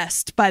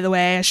confessed, by the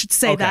way. I should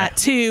say that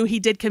too. He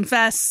did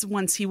confess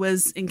once he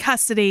was in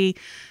custody.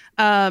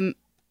 I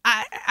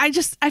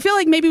feel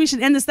like maybe we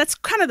should end this. That's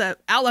kind of the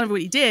outline of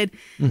what he did.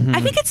 Mm-hmm.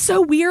 I think it's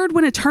so weird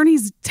when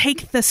attorneys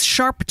take this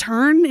sharp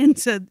turn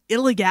into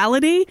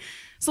illegality.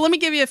 So let me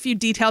give you a few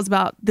details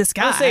about this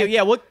guy. I'll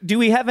say, what do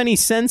we have any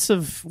sense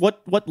of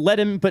what led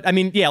him? But I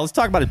mean, let's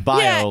talk about his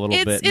bio a little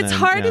bit. It's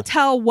hard to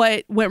tell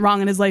what went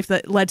wrong in his life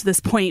that led to this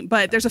point,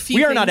 but there's a few.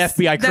 We are not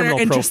FBI criminal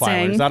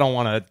profilers. I don't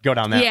want to go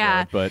down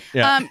that road,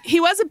 but he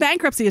was a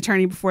bankruptcy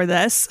attorney before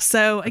this.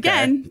 So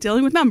again,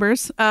 dealing with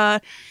numbers.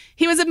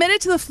 He was admitted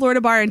to the Florida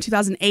bar in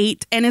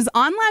 2008, and his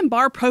online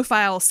bar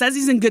profile says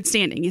he's in good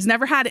standing. He's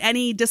never had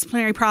any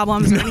disciplinary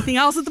problems or anything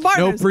else at the bar.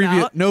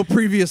 No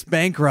previous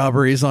bank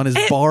robberies on his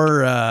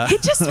bar.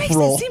 It just makes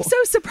it seem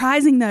so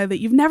surprising, though, that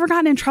you've never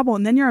gotten in trouble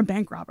and then you're a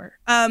bank robber.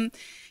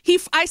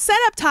 I said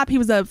up top he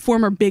was a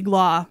former big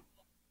law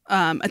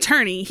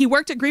attorney. He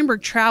worked at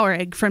Greenberg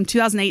Traurig from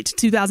 2008 to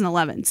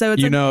 2011. So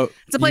it's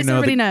a place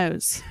everybody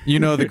knows. You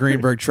know, the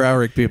Greenberg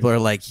Traurig people are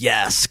like,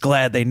 yes,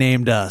 glad they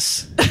named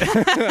us.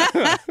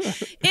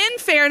 In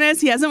fairness,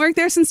 he hasn't worked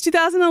there since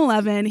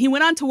 2011. He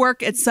went on to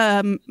work at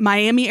some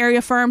Miami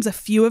area firms, a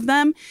few of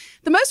them.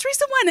 The most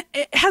recent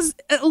one has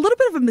a little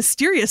bit of a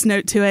mysterious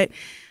note to it.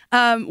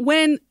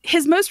 When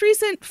his most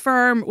recent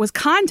firm was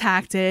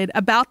contacted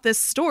about this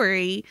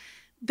story,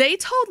 they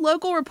told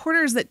local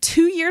reporters that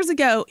 2 years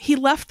ago, he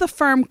left the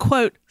firm,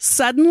 quote,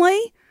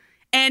 suddenly,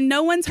 and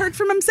no one's heard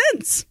from him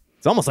since.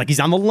 It's almost like he's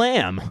on the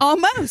lam.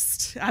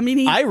 Almost. I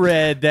mean, I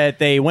read that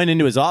they went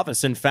into his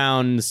office and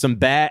found some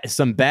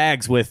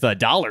bags with a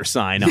dollar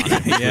sign on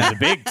it. It was a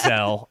big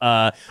tell.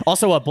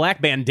 Also, a black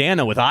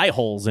bandana with eye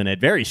holes in it.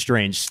 Very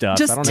strange stuff.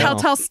 Just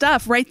telltale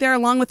stuff right there,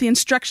 along with the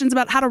instructions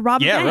about how to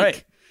rob a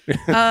bank.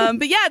 Right.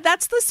 But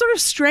that's the sort of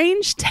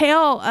strange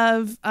tale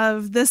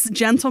of this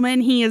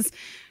gentleman. He is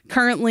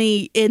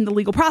currently in the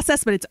legal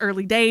process, but it's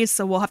early days,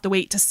 so we'll have to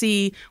wait to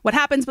see what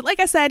happens. But like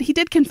I said, he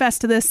did confess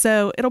to this,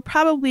 so it'll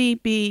probably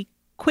be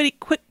pretty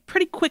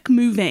quick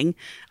moving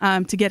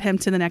to get him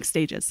to the next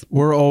stages.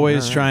 We're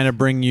always trying to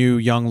bring you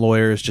young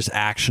lawyers just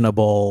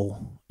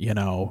actionable,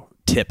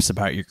 tips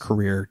about your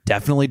career.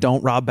 Definitely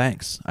don't rob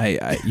banks.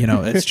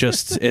 It's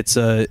just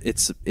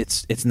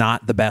it's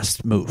not the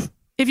best move.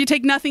 If you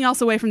take nothing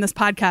else away from this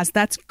podcast,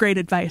 that's great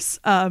advice.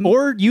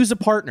 Or use a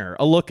partner,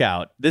 a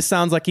lookout. This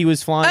sounds like he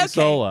was flying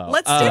solo.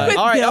 Let's stick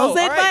with Bill's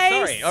advice.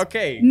 Right, sorry.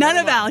 Okay. None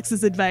of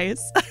Alex's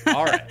advice.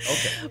 All right.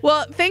 Okay.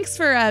 Well, thanks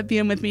for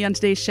being with me on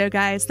today's show,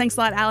 guys. Thanks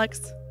a lot,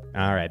 Alex.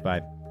 All right.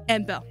 Bye.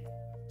 And Bill.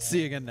 See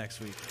you again next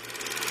week.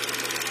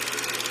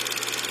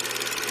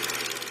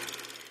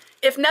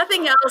 If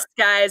nothing else,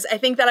 guys, I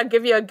think that'll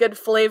give you a good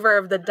flavor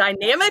of the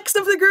dynamics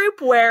of the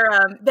group,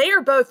 where they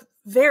are both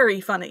very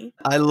funny.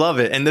 I love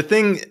it. And the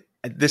thing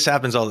this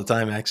happens all the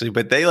time actually,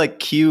 but they like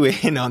cue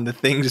in on the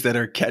things that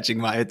are catching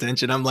my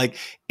attention. I'm like,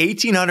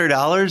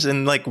 $1,800,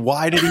 and like,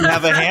 why did he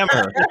have a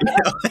hammer?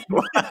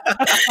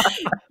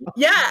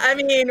 Yeah, I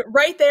mean,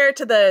 right there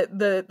to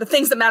the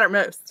things that matter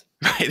most.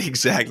 Right,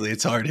 exactly.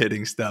 It's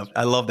hard-hitting stuff.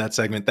 I love that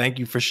segment. Thank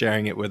you for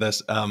sharing it with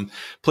us.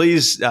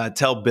 Please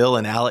tell Bill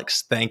and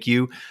Alex thank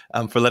you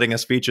for letting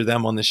us feature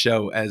them on the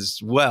show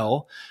as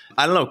well.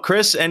 I don't know,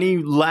 Chris, any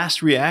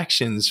last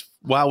reactions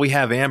while we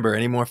have Amber?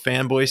 Any more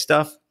fanboy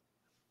stuff?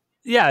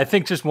 Yeah, I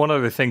think just one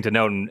other thing to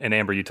note, and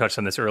Amber, you touched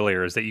on this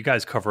earlier, is that you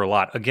guys cover a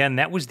lot. Again,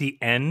 that was the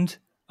end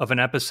of an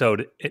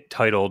episode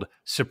titled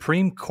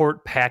Supreme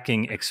Court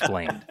Packing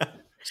Explained.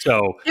 So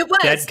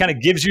that kind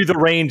of gives you the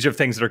range of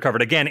things that are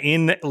covered. Again,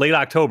 in late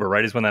October,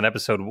 right, is when that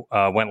episode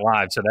went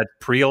live. So that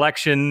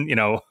pre-election,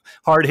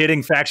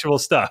 hard-hitting factual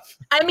stuff.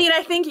 I mean,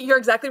 I think you're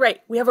exactly right.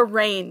 We have a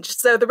range.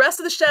 So the rest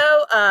of the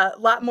show, a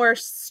lot more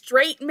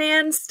straight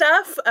man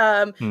stuff.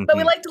 But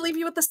we like to leave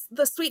you with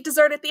the sweet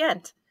dessert at the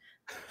end.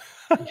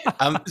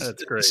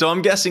 That's great. So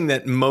I'm guessing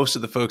that most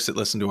of the folks that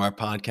listen to our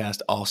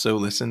podcast also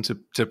listen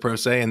to Pro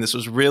Se, and this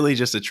was really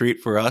just a treat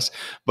for us.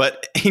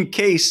 But in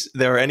case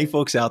there are any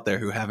folks out there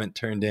who haven't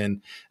turned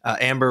in,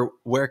 Amber,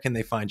 where can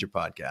they find your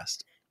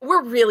podcast?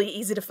 We're really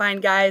easy to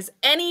find, guys.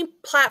 Any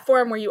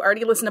platform where you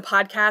already listen to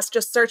podcasts,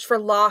 just search for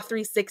Law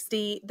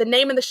 360. The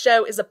name of the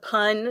show is a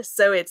pun,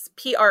 so it's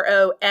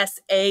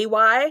PROSAY.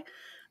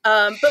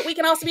 But we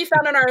can also be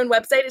found on our own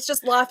website. It's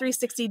just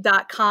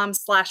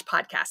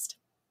law360.com/podcast.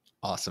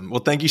 Awesome. Well,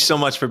 thank you so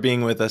much for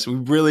being with us. We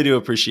really do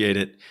appreciate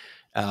it.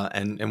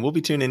 And we'll be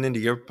tuning into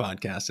your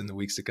podcast in the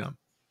weeks to come.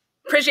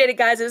 Appreciate it,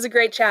 guys. It was a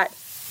great chat.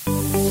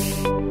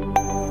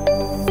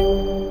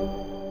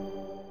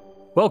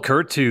 Well,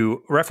 Kurt,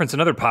 to reference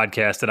another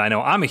podcast that I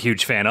know I'm a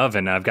huge fan of,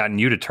 and I've gotten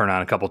you to turn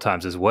on a couple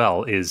times as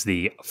well, is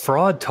the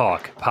Fraud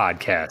Talk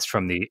podcast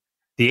from the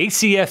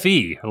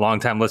ACFE.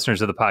 Longtime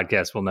listeners of the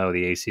podcast will know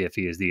the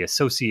ACFE is the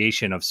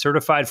Association of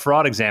Certified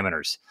Fraud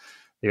Examiners.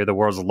 They are the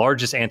world's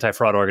largest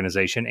anti-fraud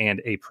organization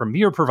and a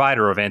premier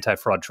provider of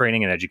anti-fraud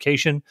training and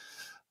education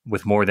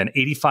with more than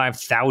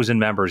 85,000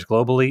 members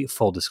globally.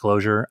 Full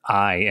disclosure,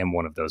 I am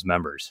one of those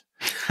members.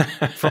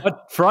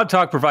 Fraud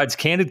Talk provides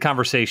candid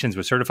conversations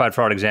with certified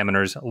fraud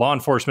examiners, law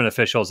enforcement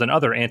officials, and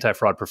other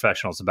anti-fraud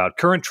professionals about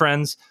current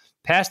trends,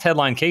 past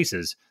headline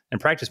cases,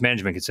 and practice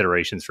management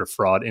considerations for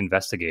fraud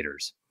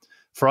investigators.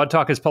 Fraud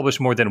Talk has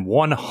published more than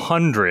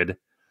 100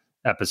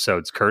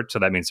 episodes, Kurt, so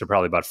that means they're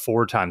probably about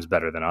 4 times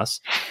better than us,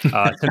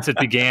 since it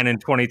began in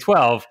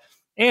 2012,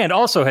 and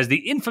also has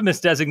the infamous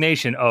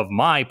designation of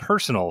my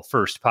personal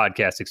first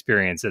podcast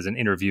experience as an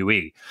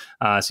interviewee.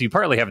 So you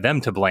partly have them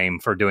to blame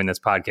for doing this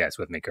podcast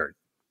with me, Kurt.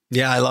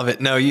 Yeah, I love it.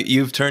 No,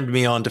 you've turned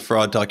me on to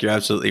Fraud Talk. You're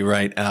absolutely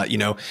right.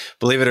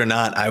 Believe it or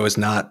not, I was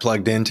not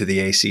plugged into the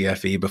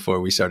ACFE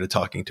before we started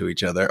talking to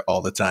each other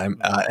all the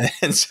time.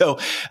 And so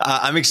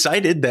I'm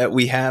excited that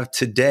we have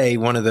today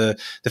one of the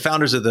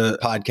founders of the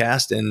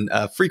podcast and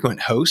frequent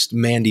host,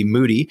 Mandy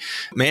Moody.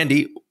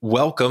 Mandy,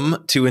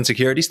 welcome to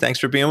Insecurities. Thanks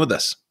for being with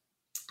us.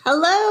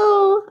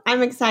 Hello.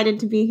 I'm excited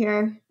to be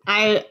here.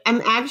 I'm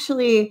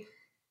actually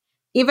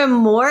even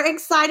more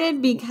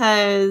excited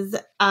because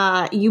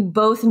you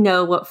both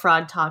know what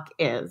Fraud Talk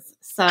is.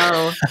 So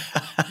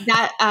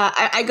that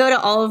I go to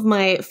all of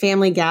my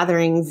family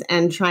gatherings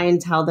and try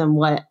and tell them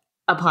what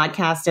a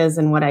podcast is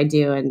and what I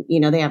do. And,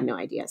 they have no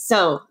idea.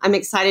 So I'm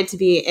excited to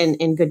be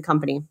in good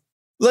company.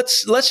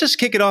 Let's just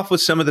kick it off with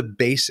some of the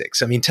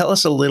basics. I mean, tell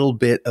us a little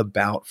bit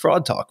about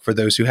Fraud Talk for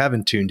those who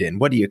haven't tuned in.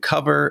 What do you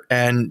cover?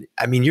 And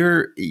I mean,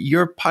 your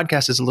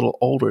podcast is a little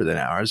older than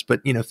ours,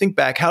 but think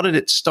back. How did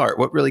it start?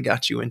 What really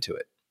got you into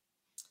it?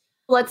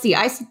 Let's see.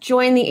 I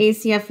joined the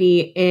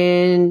ACFE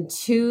in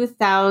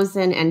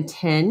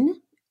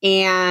 2010,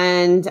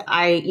 and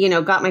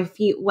I, got my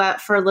feet wet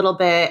for a little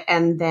bit,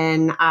 and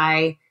then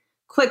I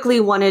quickly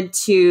wanted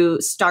to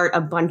start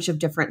a bunch of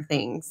different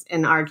things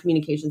in our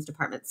communications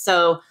department.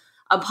 So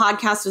a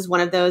podcast was one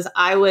of those.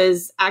 I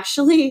was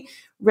actually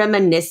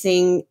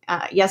reminiscing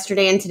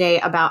yesterday and today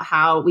about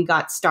how we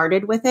got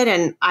started with it.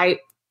 And I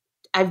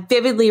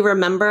vividly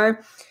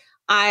remember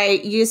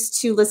I used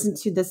to listen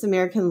to This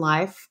American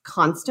Life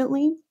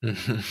constantly.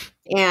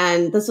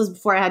 And this was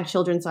before I had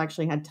children, so I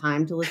actually had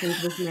time to listen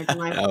to This American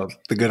Life. Oh,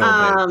 the good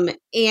old days.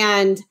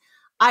 And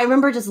I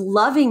remember just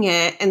loving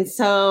it. And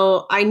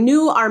so I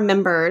knew our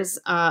members,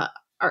 our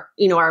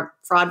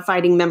fraud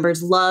fighting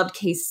members loved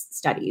case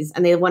studies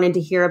and they wanted to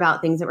hear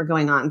about things that were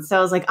going on. So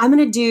I was like, I'm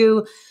going to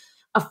do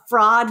a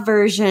fraud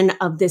version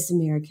of This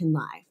American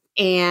Life.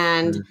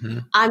 And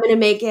I'm going to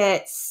make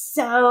it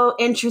so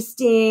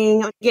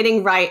interesting,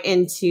 getting right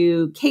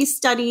into case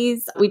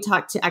studies. We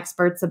talked to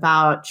experts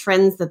about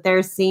trends that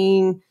they're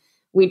seeing.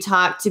 We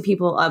talked to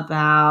people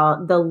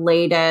about the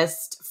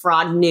latest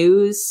fraud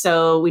news.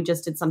 So we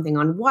just did something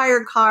on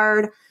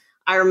Wirecard.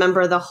 I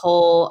remember the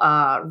whole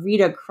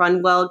Rita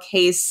Crunwell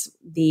case,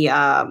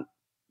 the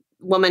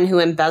woman who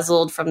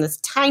embezzled from this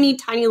tiny,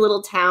 tiny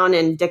little town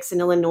in Dixon,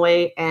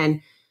 Illinois.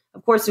 And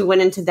of course, we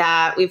went into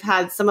that. We've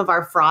had some of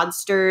our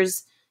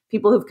fraudsters,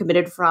 people who've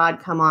committed fraud,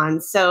 come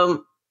on.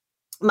 So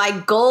my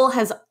goal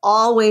has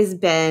always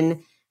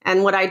been,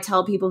 and what I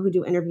tell people who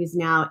do interviews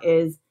now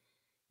is,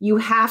 you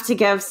have to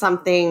give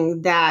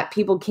something that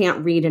people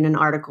can't read in an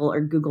article or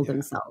Google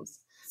themselves.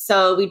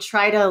 So we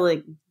try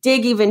to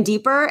dig even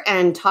deeper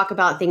and talk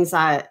about things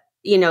that,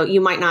 you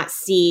might not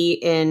see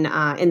in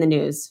the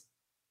news.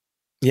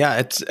 Yeah,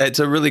 it's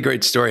a really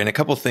great story, and a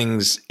couple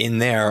things in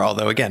there.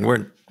 Although again,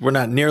 we're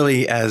not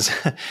nearly as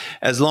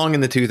long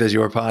in the tooth as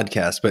your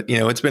podcast, but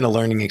it's been a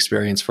learning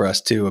experience for us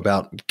too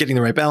about getting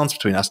the right balance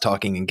between us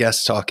talking and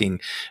guests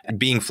talking, and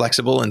being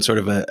flexible and sort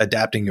of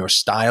adapting your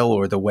style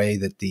or the way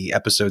that the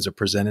episodes are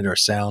presented or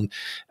sound.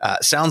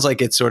 Sounds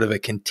like it's sort of a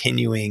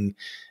continuing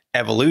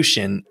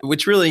evolution,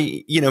 which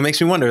really, makes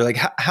me wonder,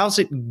 how's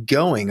it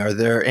going? Are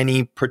there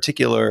any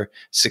particular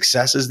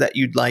successes that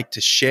you'd like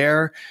to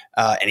share?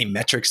 Any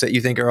metrics that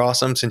you think are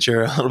awesome, since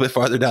you're a little bit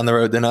farther down the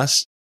road than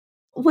us?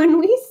 When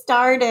we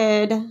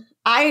started,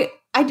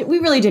 we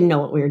really didn't know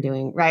what we were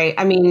doing, right?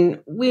 I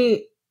mean,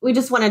 we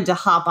just wanted to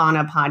hop on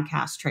a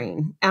podcast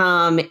train,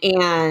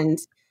 and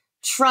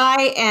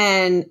try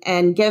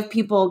and give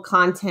people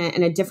content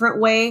in a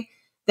different way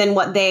than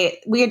what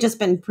we had just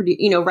been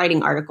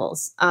writing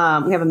articles.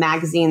 We have a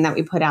magazine that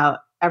we put out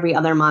every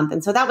other month.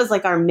 And so that was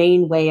our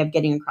main way of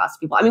getting across to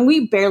people. I mean,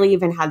 we barely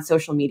even had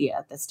social media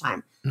at this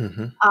time.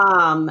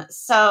 Mm-hmm.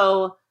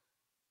 So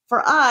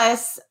for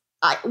us,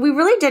 we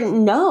really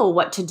didn't know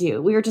what to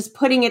do. We were just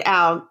putting it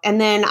out. And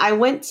then I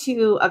went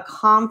to a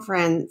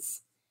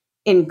conference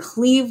in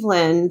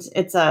Cleveland.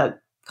 It's a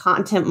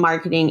content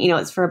marketing,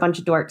 it's for a bunch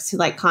of dorks who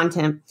like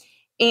content.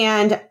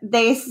 And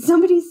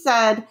somebody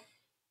said,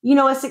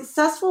 a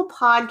successful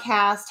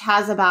podcast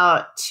has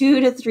about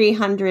 200 to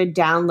 300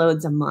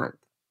 downloads a month.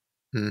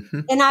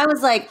 Mm-hmm. And I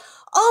was like,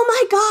 oh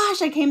my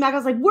gosh. I came back. I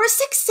was like, we're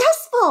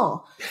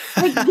successful.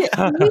 We have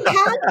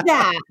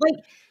that.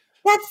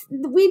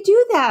 We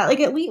do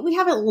that. We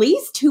have at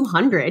least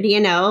 200,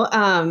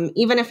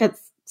 even if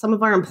it's some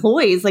of our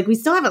employees, we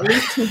still have at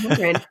least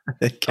 200.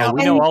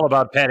 We know all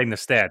about padding the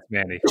stats,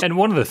 Mandy. And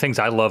one of the things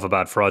I love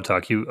about Fraud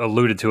Talk, you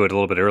alluded to it a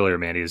little bit earlier,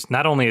 Mandy, is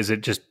not only is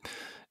it just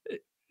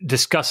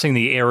discussing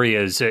the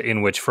areas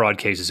in which fraud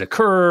cases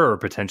occur or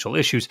potential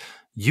issues,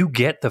 you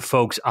get the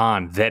folks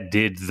on that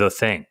did the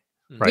thing,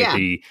 right? Yeah.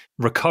 The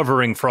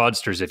recovering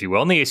fraudsters, if you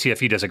will. And the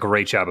ACFE does a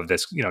great job of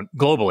this,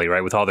 globally,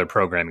 right? With all their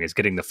programming, is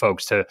getting the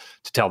folks to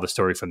tell the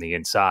story from the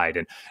inside.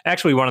 And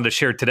actually, we wanted to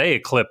share today a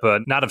clip,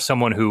 not of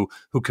someone who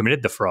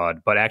committed the fraud,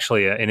 but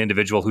actually an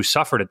individual who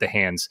suffered at the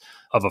hands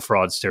of a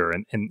fraudster.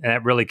 And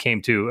that really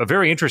came to a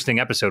very interesting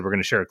episode we're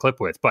going to share a clip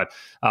with. But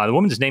the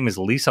woman's name is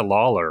Lisa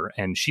Lawler,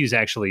 and she's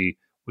actually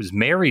was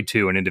married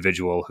to an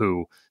individual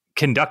who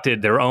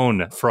conducted their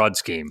own fraud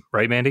scheme.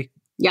 Right, Mandy?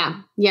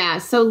 Yeah.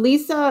 So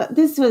Lisa,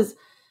 this was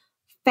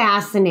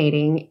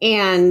fascinating.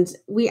 And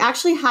we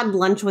actually had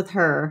lunch with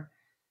her.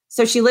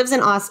 So she lives in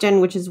Austin,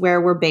 which is where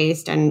we're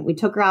based. And we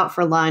took her out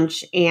for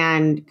lunch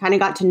and kind of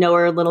got to know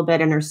her a little bit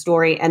and her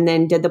story, and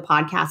then did the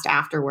podcast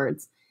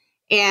afterwards.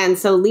 And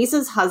so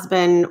Lisa's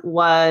husband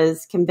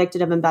was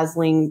convicted of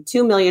embezzling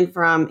 $2 million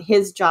from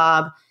his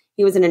job.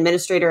 He was an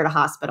administrator at a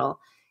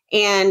hospital.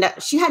 And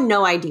she had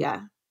no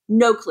idea,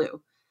 no clue.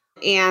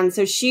 And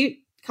so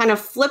she kind of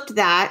flipped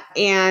that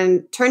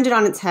and turned it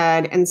on its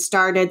head and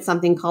started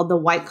something called the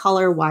White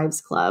Collar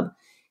Wives Club.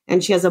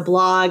 And she has a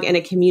blog and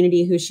a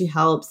community who she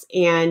helps.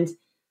 And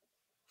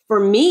for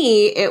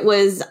me, it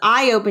was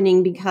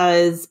eye-opening,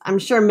 because I'm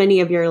sure many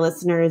of your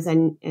listeners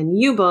and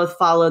you both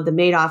followed the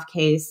Madoff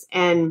case.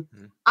 And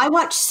I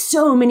watched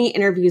so many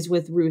interviews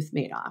with Ruth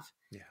Madoff.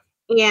 Yeah.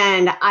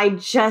 And I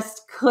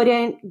just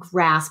couldn't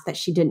grasp that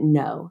she didn't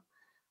know.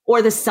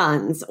 Or the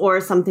sons,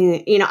 or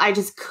something, I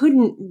just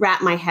couldn't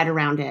wrap my head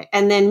around it.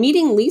 And then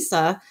meeting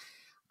Lisa,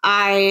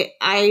 I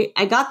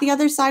got the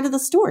other side of the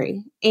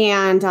story,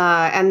 and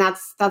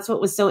that's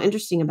what was so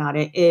interesting about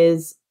it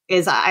is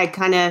I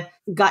kind of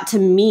got to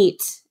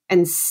meet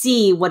and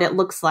see what it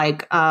looks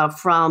like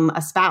from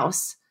a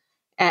spouse,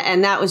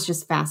 and that was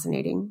just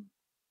fascinating.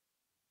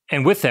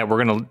 And with that,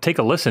 we're going to take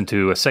a listen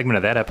to a segment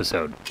of that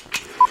episode.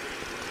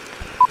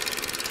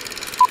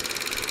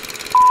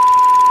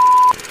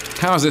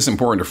 How is this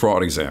important to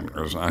fraud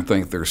examiners? I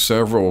think there's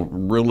several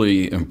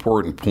really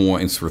important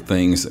points for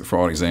things that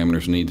fraud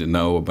examiners need to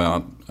know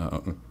about.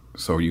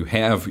 So you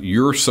have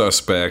your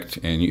suspect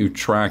and you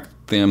track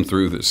them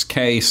through this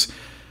case,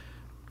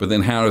 but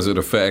then how does it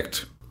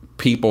affect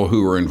people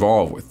who are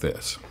involved with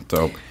this?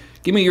 So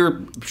give me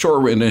your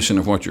short rendition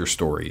of what your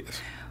story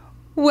is.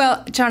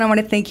 Well, John, I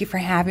want to thank you for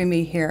having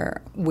me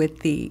here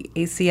with the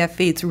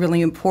ACFE. It's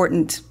really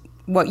important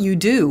what you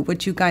do,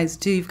 what you guys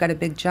do. You've got a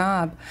big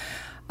job.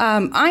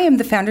 I am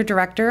the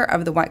founder-director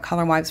of the White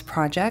Collar Wives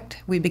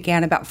Project. We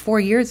began about 4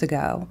 years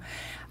ago.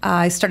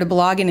 I started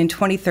blogging in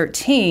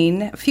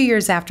 2013, a few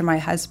years after my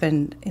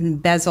husband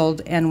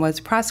embezzled and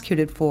was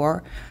prosecuted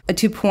for a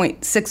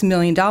 $2.6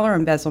 million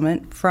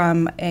embezzlement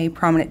from a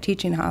prominent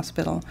teaching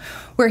hospital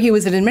where he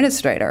was an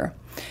administrator.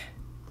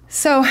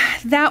 So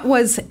that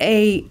was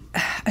a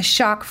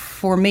shock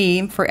for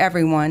me, for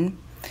everyone.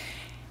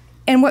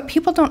 And what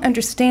people don't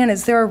understand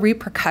is there are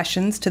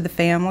repercussions to the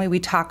family. We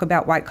talk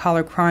about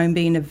white-collar crime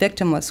being a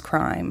victimless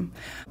crime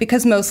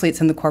because mostly it's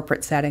in the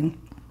corporate setting,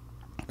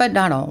 but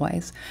not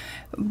always.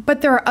 But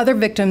there are other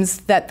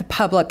victims that the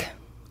public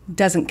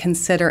doesn't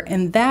consider,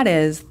 and that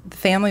is the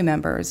family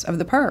members of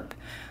the perp.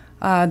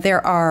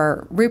 There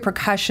are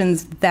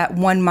repercussions that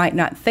one might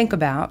not think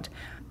about,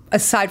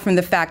 aside from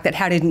the fact that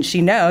how didn't she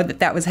know that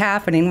that was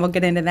happening? We'll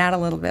get into that a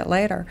little bit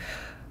later.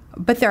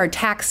 But there are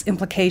tax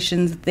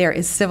implications. There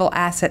is civil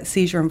asset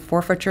seizure and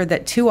forfeiture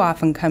that too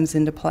often comes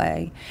into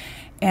play.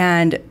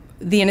 And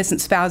the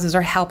innocent spouses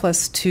are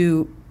helpless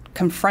to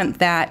confront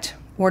that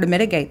or to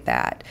mitigate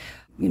that.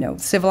 You know,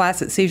 civil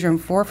asset seizure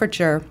and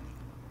forfeiture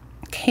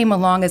came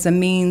along as a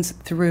means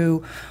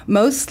through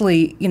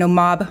mostly,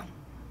 mob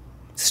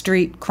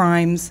street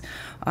crimes,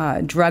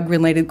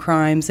 drug-related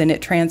crimes, and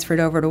it transferred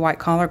over to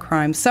white-collar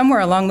crimes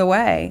somewhere along the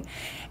way.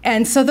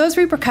 And so those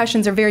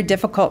repercussions are very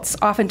difficult.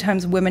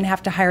 Oftentimes women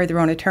have to hire their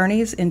own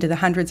attorneys into the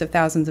hundreds of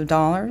thousands of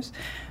dollars.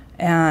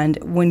 And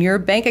when your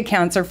bank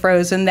accounts are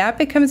frozen, that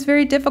becomes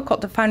very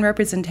difficult to find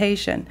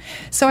representation.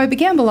 So I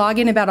began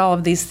blogging about all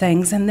of these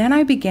things, and then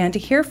I began to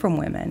hear from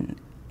women.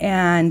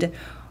 And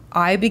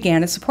I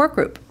began a support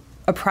group,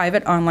 a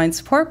private online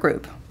support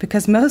group,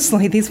 because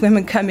mostly these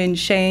women come in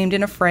shamed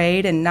and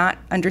afraid and not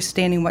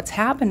understanding what's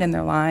happened in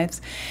their lives.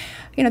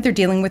 They're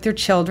dealing with their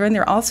children.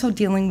 They're also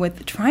dealing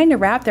with trying to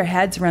wrap their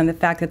heads around the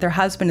fact that their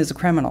husband is a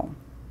criminal.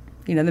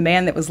 The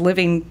man that was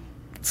living,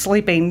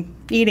 sleeping,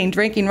 eating,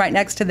 drinking right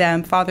next to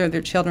them, father of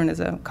their children, is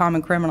a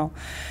common criminal.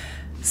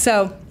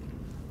 So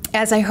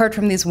as I heard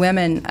from these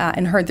women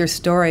and heard their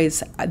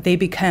stories, the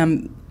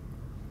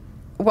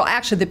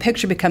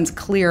picture becomes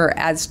clearer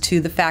as to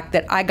the fact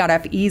that I got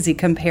off easy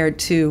compared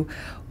to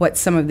what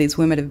some of these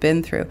women have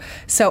been through.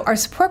 So our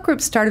support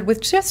group started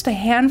with just a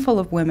handful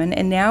of women,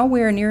 and now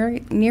we're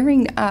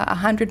nearing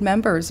 100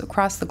 members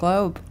across the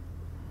globe.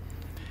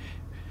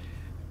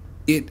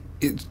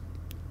 It's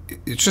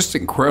just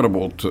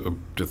incredible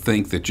to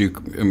think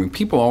that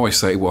people always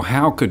say, well,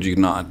 how could you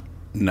not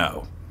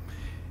know?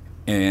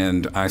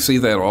 And I see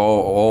that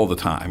all the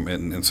time,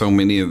 and so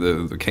many of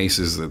the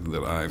cases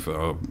that I've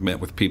met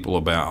with people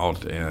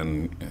about,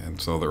 and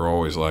so they're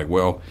always like,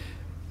 well,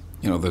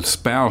 the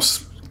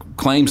spouse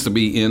claims to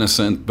be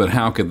innocent, but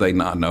how could they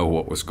not know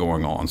what was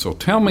going on? So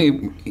tell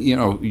me,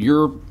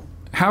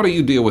 how do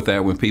you deal with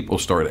that when people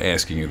start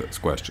asking you those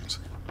questions?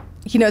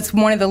 It's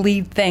one of the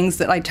lead things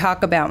that I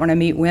talk about when I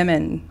meet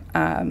women.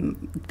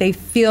 They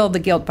feel the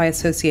guilt by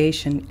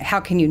association. How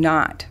can you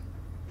not?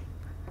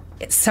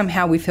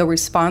 Somehow we feel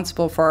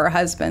responsible for our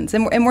husbands,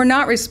 and we're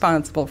not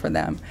responsible for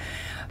them.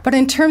 But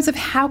in terms of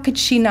how could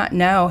she not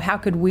know, how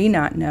could we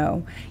not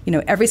know,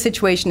 every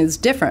situation is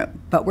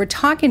different, but we're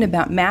talking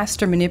about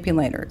master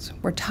manipulators.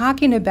 We're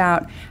talking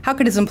about how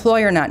could his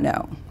employer not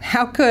know?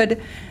 How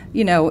could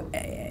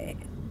a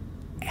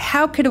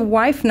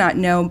wife not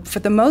know? For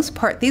the most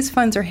part, these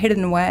funds are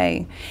hidden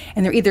away,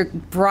 and they're either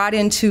brought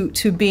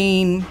into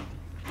being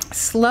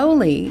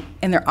slowly,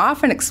 and they're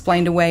often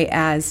explained away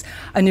as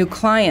a new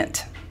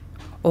client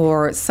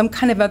or some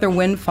kind of other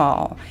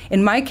windfall.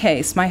 In my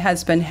case, my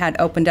husband had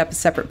opened up a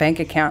separate bank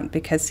account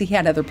because he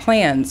had other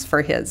plans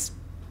for his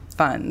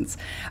funds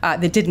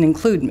that didn't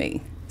include me.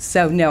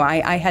 So no,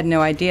 I had no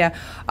idea.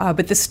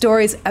 But the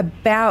stories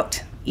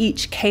about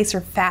each case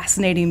are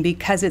fascinating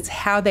because it's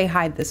how they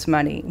hide this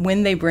money,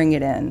 when they bring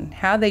it in,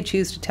 how they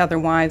choose to tell their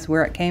wives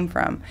where it came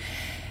from.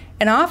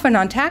 And often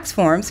on tax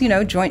forms,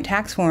 joint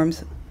tax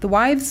forms, the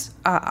wives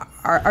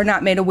are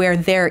not made aware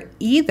there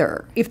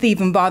either, if they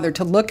even bother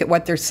to look at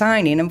what they're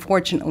signing.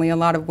 Unfortunately, a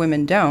lot of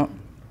women don't.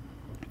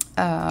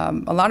 A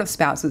lot of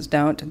spouses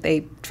don't.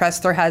 They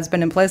trust their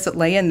husband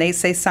implicitly, and they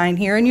say, sign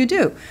here, and you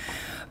do,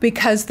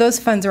 because those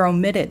funds are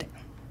omitted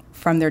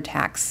from their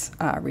tax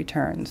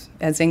returns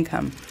as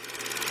income.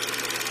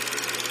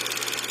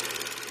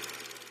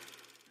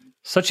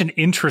 Such an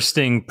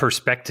interesting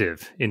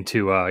perspective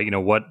into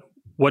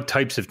what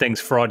types of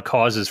things fraud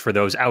causes for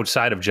those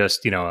outside of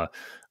just the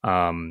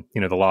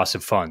loss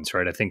of funds,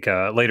 right? I think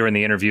later in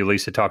the interview,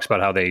 Lisa talks about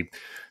how they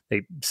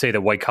say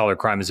that white collar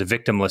crime is a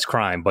victimless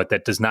crime, but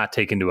that does not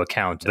take into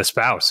account the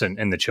spouse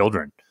and the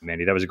children.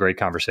 Mandy, that was a great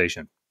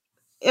conversation.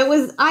 It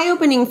was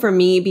eye-opening for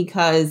me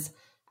because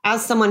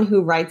as someone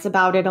who writes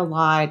about it a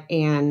lot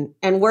and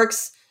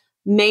works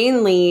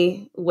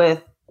mainly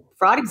with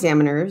fraud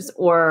examiners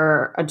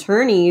or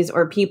attorneys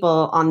or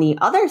people on the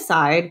other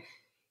side,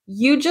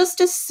 you just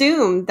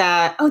assume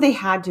that, they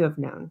had to have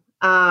known.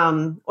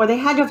 Or they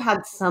had to have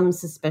had some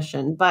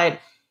suspicion. But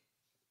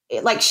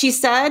like she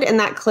said in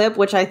that clip,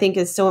 which I think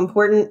is so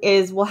important,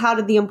 is, well, how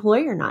did the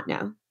employer not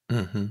know?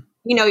 Mm-hmm.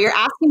 You're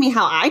asking me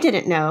how I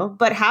didn't know,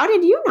 but how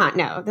did you not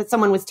know that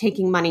someone was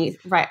taking money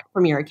right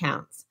from your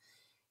accounts?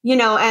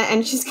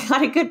 And she's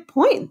got a good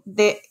point.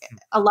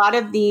 A lot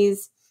of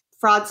these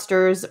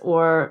fraudsters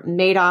or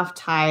Madoff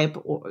type,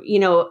 or,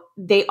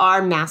 they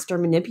are master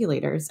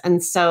manipulators.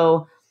 And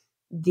so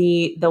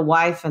the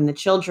wife and the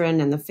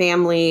children and the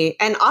family,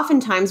 and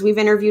oftentimes we've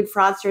interviewed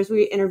fraudsters.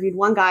 We interviewed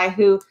one guy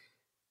who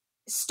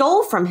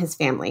stole from his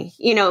family.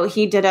 You know,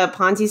 he did a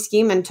Ponzi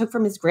scheme and took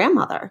from his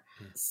grandmother.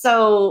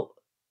 So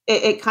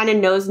it kind of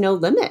knows no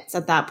limits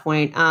at that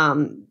point.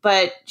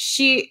 But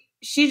she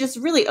just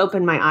really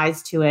opened my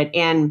eyes to it.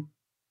 And,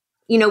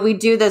 you know, we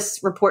do this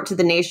report to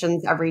the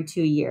nations every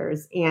 2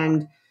 years,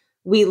 and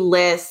we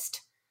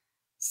list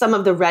some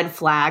of the red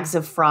flags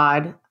of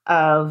fraud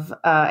of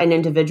an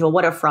individual,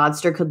 what a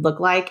fraudster could look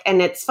like.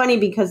 And it's funny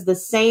because the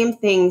same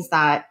things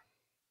that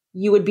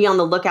you would be on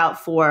the lookout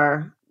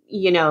for,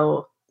 you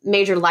know,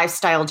 major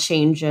lifestyle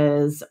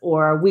changes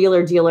or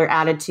wheeler dealer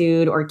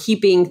attitude or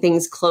keeping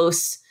things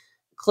close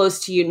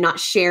to you, not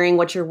sharing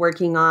what you're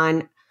working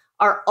on,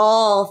 are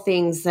all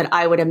things that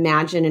I would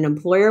imagine an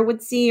employer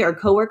would see, or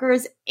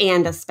coworkers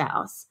and a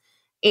spouse.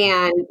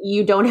 And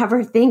you don't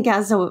ever think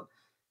as a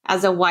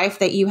wife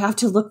that you have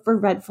to look for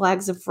red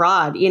flags of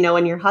fraud, you know,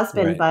 in your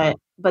husband, right.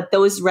 But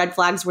those red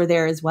flags were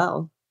there as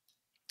well.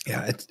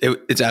 Yeah,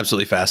 it's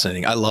absolutely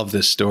fascinating. I love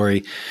this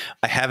story.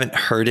 I haven't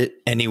heard it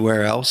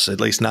anywhere else,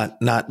 at least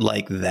not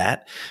like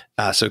that.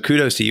 So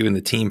kudos to you and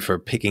the team for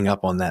picking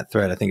up on that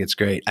thread. I think it's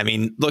great. I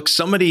mean, look,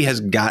 somebody has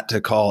got to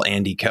call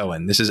Andy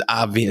Cohen. This is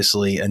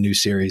obviously a new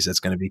series that's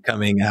going to be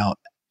coming out.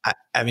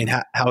 I mean,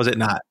 how is it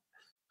not?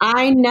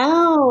 I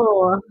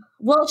know.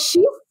 Well,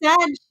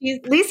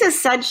 Lisa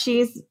said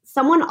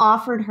someone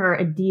offered her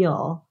a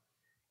deal.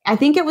 I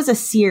think it was a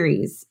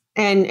series.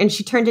 And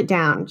she turned it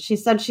down. She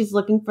said she's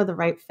looking for the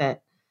right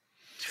fit.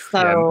 So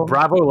yeah,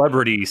 Bravo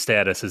celebrity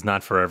status is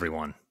not for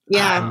everyone.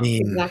 Yeah, I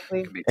mean,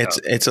 exactly.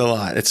 It's a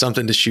lot. It's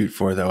something to shoot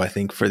for, though, I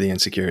think, for the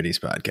Insecurities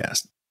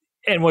podcast.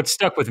 And what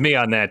stuck with me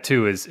on that,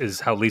 too, is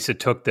how Lisa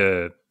took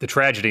the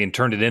tragedy and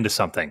turned it into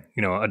something,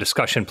 you know, a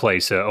discussion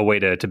place, a way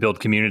to build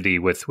community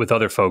with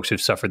other folks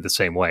who've suffered the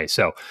same way.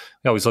 So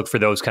I always look for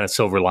those kind of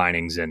silver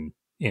linings in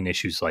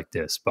issues like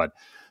this. But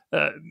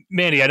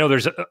Mandy, I know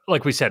there's,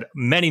 like we said,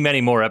 many, many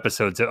more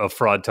episodes of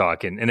Fraud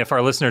Talk. And if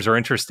our listeners are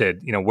interested,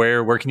 you know,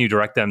 where can you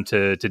direct them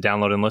to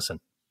download and listen?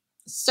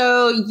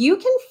 So you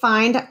can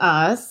find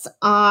us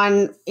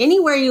on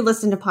anywhere you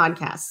listen to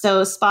podcasts.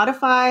 So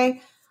Spotify,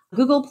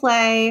 Google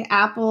Play,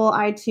 Apple,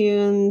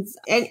 iTunes,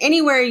 and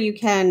anywhere you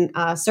can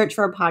search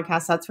for a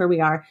podcast, that's where we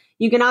are.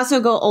 You can also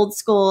go old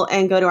school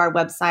and go to our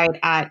website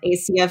at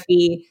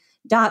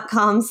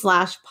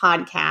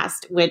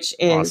acfe.com/podcast, which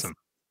is awesome.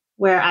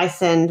 Where I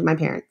send my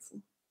parents.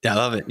 Yeah, I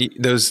love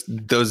it. Those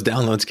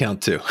downloads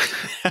count too.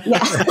 Yeah.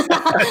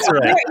 That's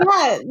right.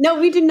 Yeah. No,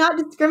 we do not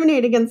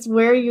discriminate against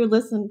where you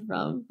listen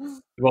from.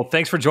 Well,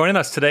 thanks for joining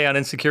us today on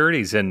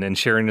Insecurities and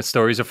sharing the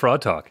stories of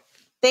Fraud Talk.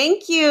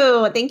 Thank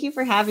you. Thank you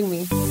for having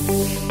me.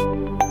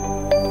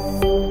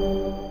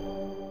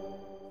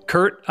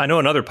 Kurt, I know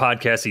another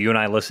podcast that you and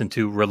I listen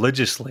to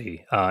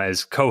religiously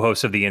as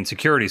co-hosts of the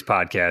Insecurities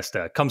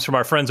podcast comes from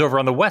our friends over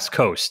on the West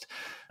Coast.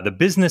 The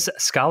Business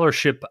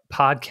Scholarship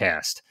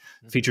Podcast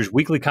features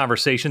weekly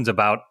conversations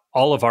about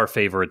all of our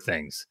favorite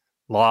things: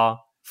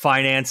 law,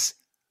 finance,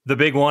 the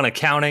big one,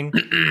 accounting.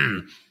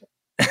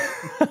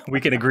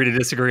 We can agree to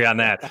disagree on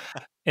that.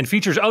 And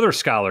features other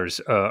scholars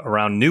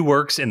around new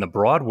works in the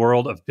broad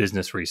world of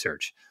business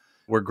research.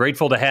 We're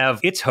grateful to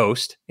have its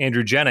host,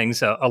 Andrew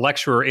Jennings, a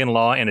lecturer in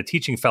law and a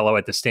teaching fellow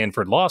at the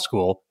Stanford Law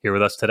School, here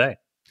with us today.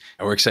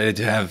 We're excited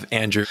to have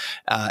Andrew.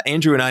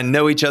 Andrew and I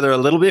know each other a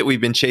little bit. We've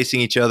been chasing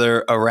each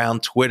other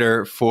around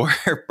Twitter for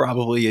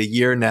probably a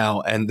year now.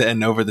 And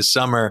then over the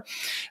summer,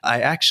 I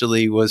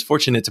actually was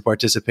fortunate to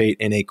participate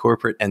in a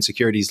corporate and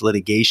securities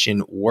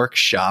litigation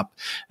workshop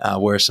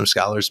where some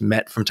scholars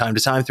met from time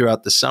to time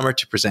throughout the summer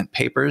to present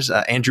papers.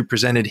 Andrew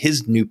presented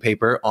his new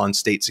paper on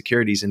state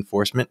securities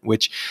enforcement,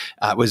 which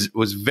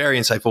was very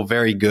insightful,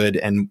 very good.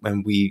 And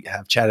we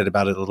have chatted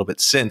about it a little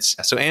bit since.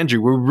 So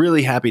Andrew, we're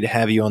really happy to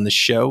have you on the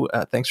show.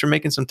 Thanks for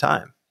making some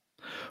time.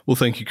 Well,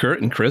 thank you,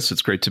 Kurt and Chris.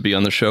 It's great to be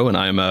on the show. And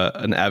I'm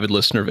an avid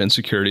listener of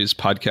Insecurities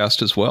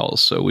podcast as well.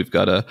 So we've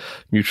got a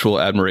mutual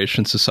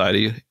admiration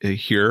society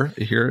here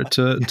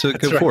to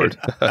go forward.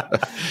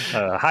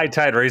 High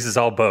tide raises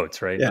all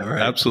boats, right? Yeah,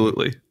 right.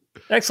 Absolutely.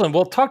 Excellent.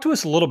 Well, talk to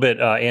us a little bit,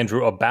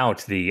 Andrew,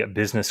 about the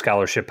Business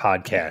Scholarship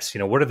podcast. You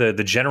know, what are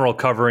the general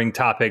covering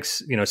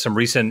topics, you know, some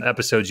recent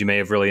episodes you may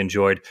have really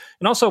enjoyed?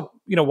 And also,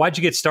 you know, why'd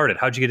you get started?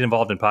 How'd you get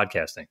involved in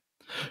podcasting?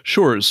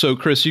 Sure. So,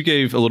 Chris, you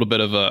gave a little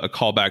bit of a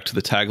callback to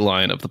the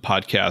tagline of the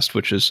podcast,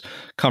 which is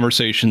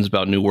conversations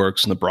about new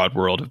works in the broad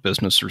world of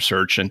business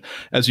research. And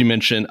as you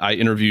mentioned, I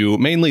interview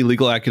mainly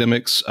legal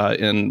academics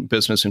in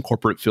business and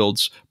corporate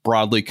fields,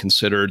 broadly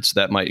considered. So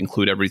that might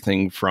include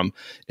everything from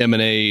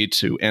M&A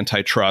to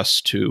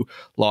antitrust to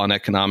law and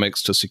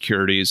economics to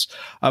securities.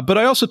 But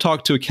I also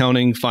talk to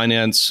accounting,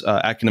 finance,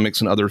 academics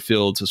in other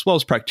fields, as well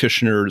as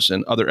practitioners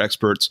and other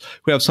experts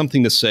who have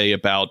something to say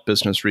about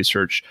business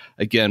research,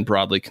 again,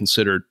 broadly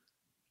considered.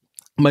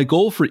 My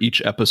goal for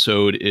each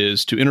episode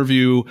is to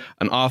interview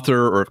an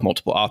author or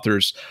multiple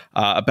authors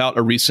about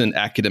a recent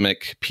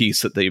academic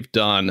piece that they've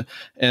done.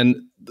 And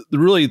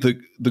really, the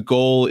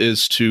goal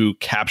is to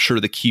capture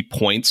the key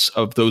points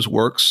of those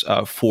works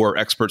for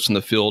experts in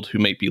the field who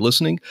may be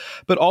listening,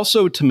 but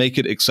also to make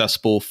it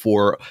accessible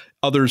for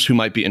others who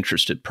might be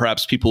interested,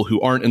 perhaps people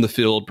who aren't in the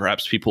field,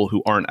 perhaps people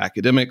who aren't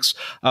academics,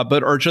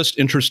 but are just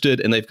interested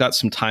and they've got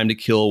some time to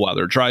kill while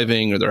they're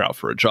driving or they're out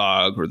for a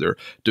jog or they're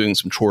doing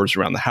some chores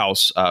around the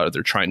house.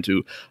 They're trying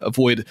to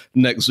avoid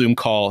next Zoom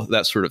call,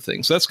 that sort of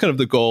thing. So that's kind of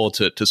the goal,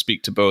 to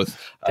speak to both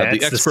that's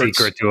the experts. The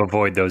secret to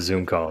avoid those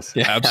Zoom calls.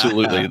 Yeah,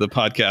 absolutely. The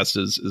podcast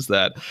is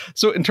that.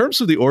 So in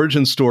terms of the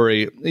origin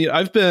story,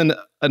 I've been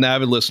an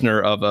avid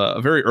listener of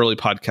a very early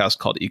podcast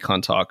called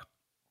Econ Talk,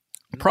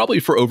 probably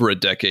for over a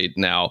decade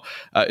now.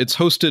 It's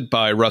hosted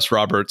by Russ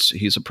Roberts.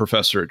 He's a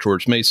professor at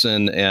George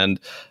Mason, and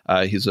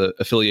he's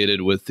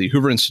affiliated with the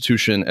Hoover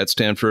Institution at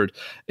Stanford.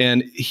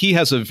 And he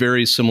has a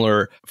very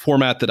similar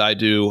format that I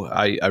do.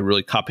 I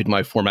really copied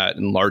my format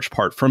in large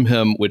part from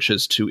him, which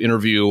is to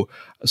interview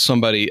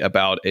somebody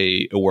about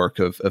a work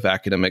of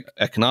academic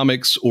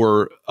economics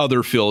or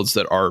other fields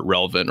that are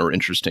relevant or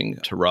interesting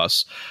to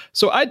Russ.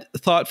 So I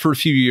thought for a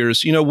few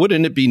years,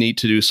 wouldn't it be neat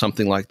to do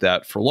something like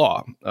that for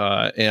law?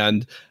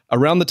 And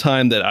around the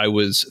time that I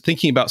was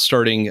thinking about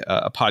starting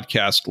a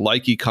podcast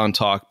like Econ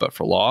Talk, but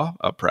for law,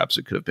 perhaps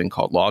it could have been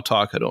called Law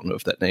Talk. I don't know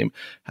if that name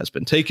has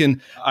been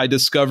taken. I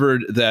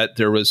discovered that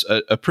there was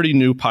a pretty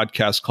new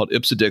podcast called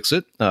Ipse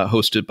Dixit,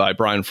 hosted by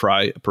Brian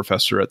Fry, a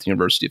professor at the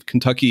University of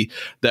Kentucky,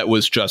 that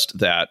was just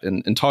that.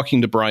 And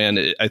talking to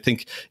Brian, I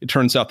think it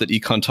turns out that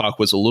Econ Talk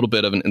was a little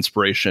bit of an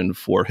inspiration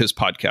for his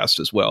podcast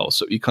as well.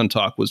 So Econ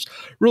Talk was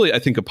really, I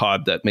think, a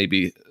pod that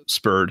maybe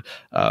spurred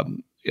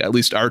at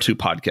least our two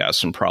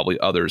podcasts and probably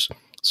others.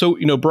 So,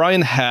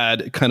 Brian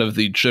had kind of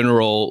the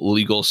general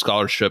legal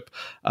scholarship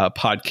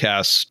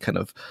podcast kind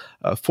of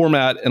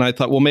format. And I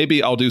thought, well,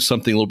 maybe I'll do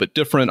something a little bit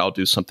different. I'll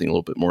do something a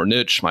little bit more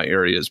niche. My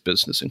area is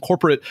business and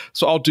corporate.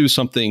 So I'll do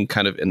something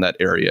kind of in that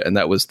area. And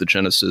that was the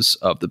genesis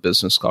of the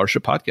Business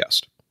Scholarship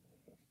Podcast.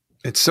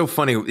 It's so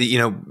funny.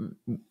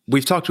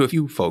 We've talked to a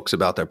few folks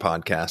about their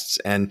podcasts,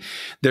 and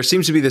there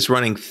seems to be this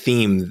running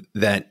theme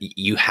that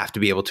you have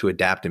to be able to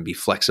adapt and be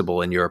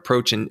flexible in your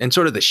approach and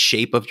sort of the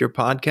shape of your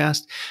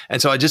podcast.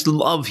 And so I just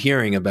love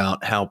hearing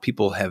about how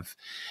people have,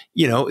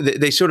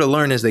 they sort of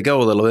learn as they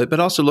go a little bit, but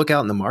also look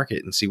out in the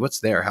market and see what's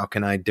there. How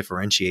can I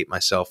differentiate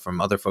myself from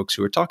other folks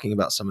who are talking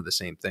about some of the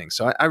same things?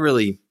 So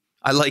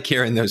I like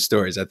hearing those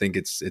stories. I think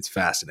it's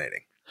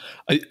fascinating.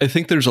 I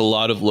think there's a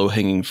lot of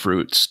low-hanging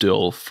fruit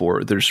still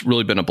there's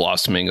really been a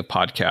blossoming of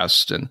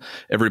podcasts and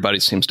everybody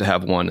seems to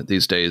have one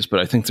these days, but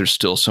I think there's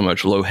still so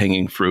much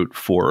low-hanging fruit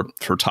for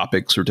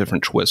topics or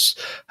different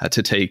twists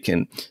to take,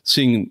 and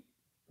seeing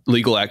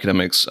legal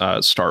academics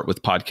start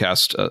with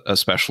podcasts,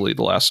 especially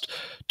the last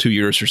 2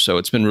 years or so.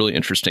 It's been really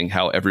interesting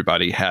how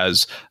everybody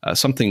has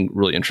something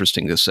really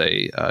interesting to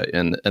say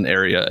in an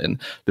area. And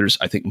there's,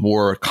 I think,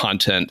 more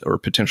content or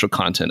potential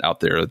content out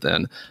there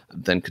than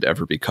could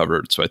ever be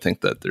covered. So I think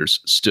that there's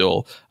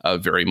still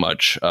very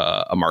much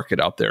a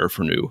market out there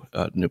for new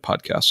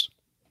podcasts.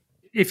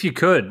 If you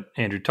could,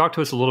 Andrew, talk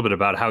to us a little bit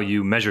about how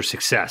you measure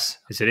success.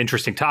 Is it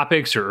interesting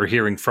topics or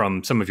hearing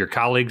from some of your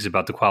colleagues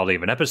about the quality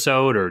of an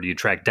episode, or do you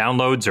track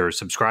downloads or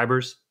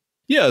subscribers?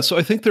 Yeah, so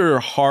I think there are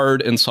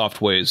hard and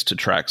soft ways to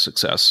track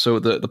success. So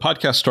the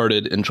podcast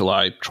started in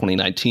July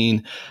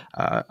 2019.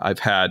 I've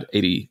had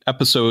 80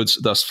 episodes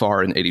thus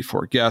far and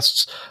 84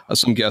 guests.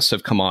 Some guests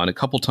have come on a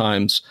couple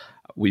times.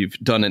 We've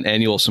done an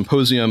annual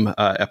symposium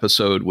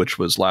episode, which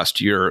was last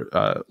year,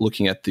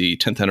 looking at the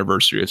 10th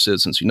anniversary of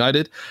Citizens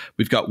United.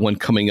 We've got one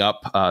coming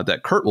up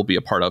that Kurt will be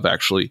a part of,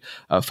 actually,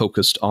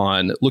 focused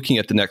on looking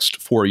at the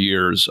next 4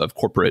 years of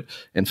corporate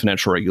and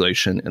financial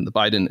regulation in the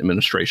Biden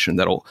administration.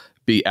 That'll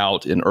be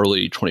out in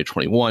early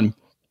 2021.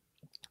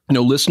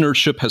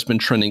 Listenership has been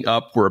trending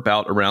up. We're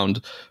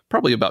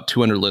probably about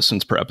 200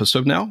 listens per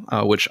episode now,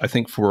 which I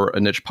think for a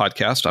niche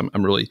podcast,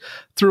 I'm really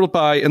thrilled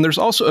by. And there's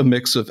also a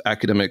mix of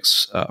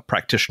academics,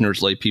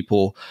 practitioners, lay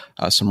people,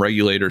 some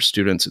regulators,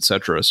 students, et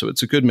cetera. So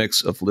it's a good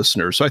mix of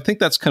listeners. So I think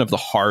that's kind of the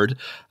hard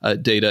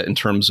data in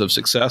terms of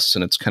success,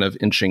 and it's kind of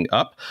inching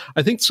up.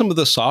 I think some of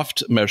the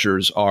soft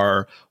measures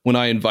are when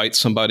I invite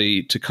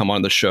somebody to come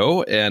on the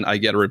show and I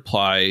get a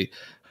reply,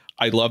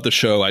 I love the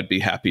show, I'd be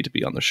happy to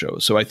be on the show.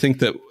 So I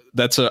think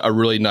that's a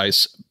really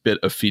nice bit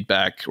of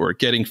feedback, or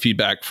getting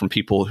feedback from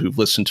people who've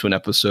listened to an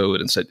episode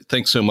and said,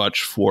 thanks so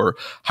much for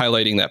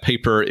highlighting that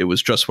paper. It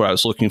was just what I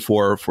was looking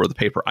for the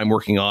paper I'm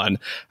working on.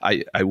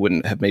 I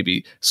wouldn't have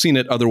maybe seen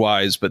it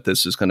otherwise, but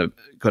this is going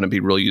to be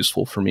really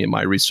useful for me in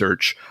my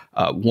research.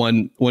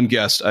 One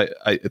guest,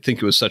 I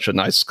think it was such a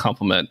nice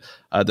compliment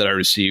that I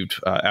received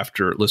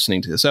after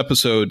listening to this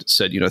episode,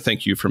 said,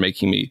 thank you for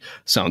making me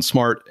sound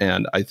smart.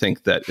 And I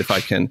think that if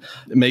I can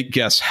make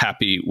guests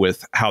happy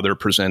with how they're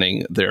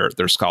presenting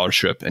their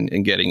scholarship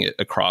and getting it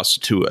across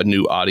to a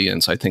new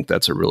audience, I think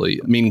that's a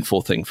really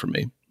meaningful thing for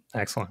me.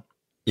 Excellent.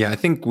 Yeah, I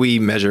think we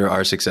measure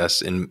our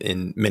success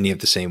in many of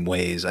the same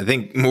ways. I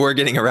think we're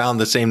getting around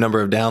the same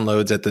number of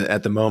downloads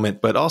at the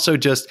moment, but also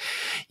just,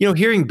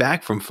 hearing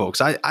back from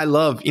folks. I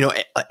love,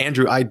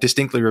 Andrew, I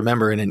distinctly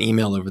remember in an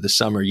email over the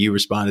summer, you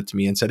responded to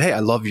me and said, "Hey,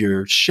 I love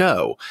your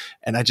show."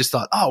 And I just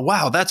thought, oh,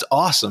 wow, that's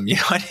awesome.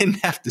 I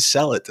didn't have to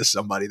sell it to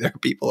somebody. There are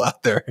people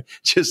out there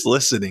just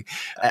listening.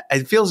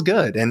 It feels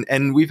good.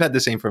 And we've had the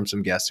same from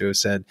some guests who have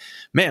said,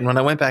 man, when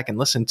I went back and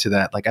listened to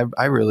that, like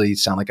I really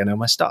sound like I know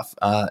my stuff.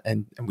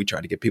 And we try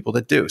to get people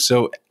that do.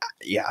 So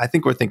yeah, I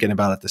think we're thinking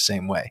about it the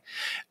same way.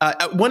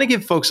 I want to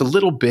give folks a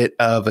little bit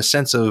of a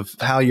sense of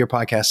how your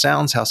podcast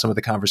sounds, how some of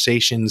the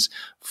conversations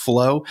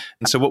flow.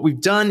 And so what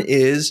we've done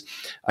is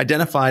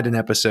identified an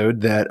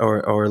episode that,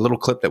 or a little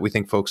clip that we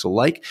think folks will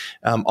like.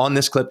 On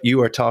this clip,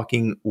 you are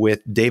talking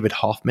with David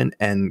Hoffman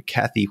and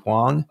Kathy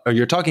Huang, or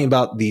you're talking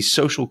about the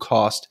social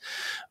cost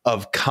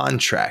of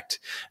contract.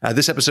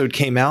 This episode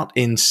came out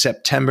in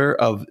September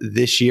of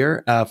this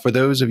year. For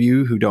those of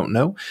you who don't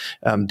know,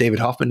 David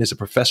Hoffman is a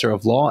professor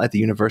of law at the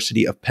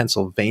University of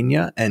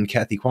Pennsylvania, and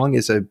Kathy Huang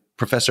is a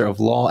professor of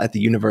law at the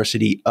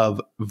University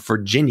of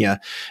Virginia.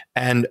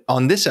 And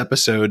on this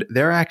episode,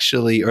 they're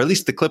actually, or at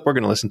least the clip we're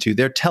going to listen to,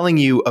 they're telling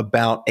you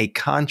about a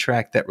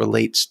contract that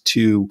relates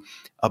to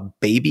a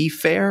baby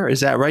fair. Is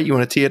that right? You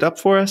want to tee it up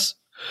for us?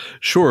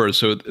 Sure.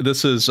 So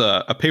this is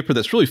a paper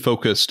that's really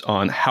focused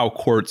on how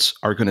courts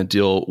are going to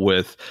deal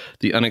with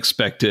the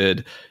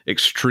unexpected,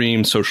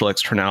 extreme social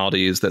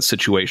externalities that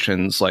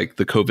situations like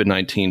the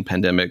COVID-19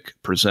 pandemic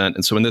present.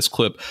 And so in this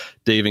clip,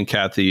 Dave and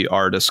Kathy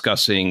are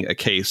discussing a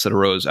case that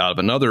arose out of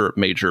another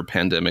major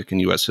pandemic in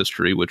U.S.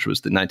 history, which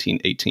was the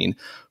 1918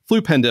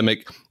 flu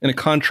pandemic, and a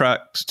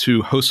contract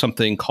to host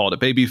something called a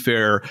baby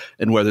fair,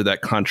 and whether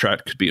that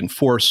contract could be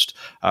enforced,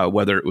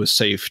 whether it was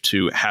safe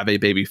to have a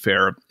baby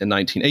fair in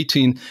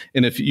 1918.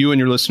 And if you and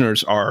your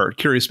listeners are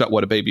curious about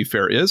what a baby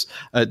fair is,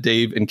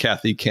 Dave and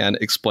Kathy can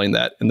explain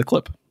that in the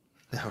clip.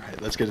 All right,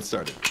 let's get it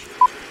started.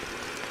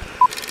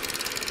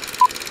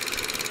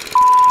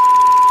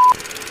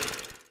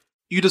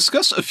 You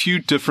discuss a few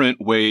different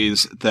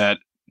ways that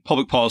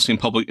public policy and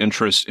public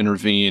interest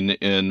intervene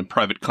in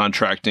private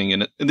contracting.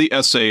 And in the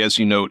essay, as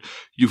you note,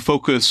 you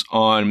focus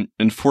on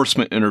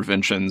enforcement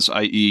interventions,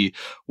 i.e.,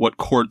 what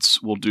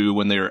courts will do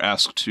when they are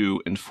asked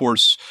to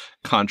enforce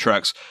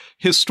contracts.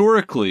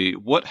 Historically,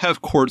 what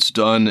have courts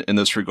done in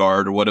this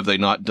regard, or what have they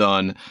not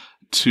done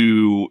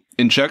to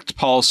inject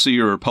policy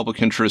or public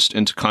interest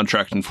into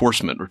contract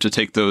enforcement, or to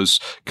take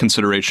those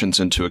considerations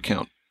into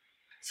account?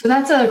 So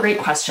that's a great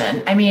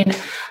question. I mean,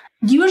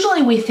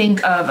 usually we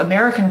think of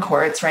American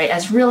courts, right,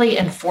 as really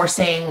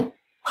enforcing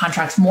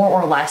contracts more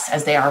or less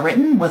as they are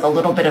written, with a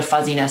little bit of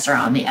fuzziness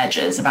around the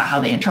edges about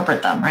how they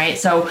interpret them, right?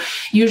 So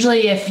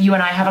usually if you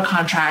and I have a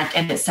contract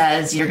and it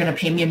says you're going to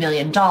pay me $1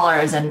 million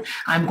and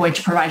I'm going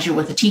to provide you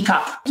with a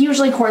teacup,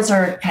 usually courts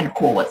are kind of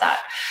cool with that.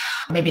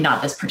 Maybe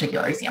not this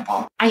particular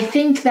example. I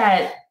think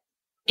that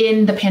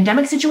in the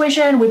pandemic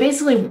situation, we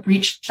basically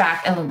reached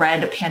back and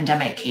read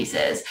pandemic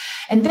cases.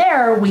 And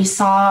there we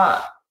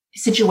saw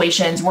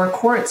situations where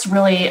courts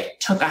really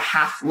took a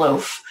half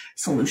loaf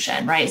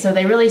solution, right? So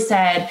they really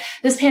said,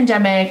 this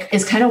pandemic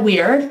is kind of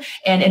weird,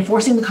 and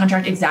enforcing the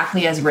contract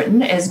exactly as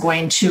written is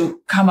going to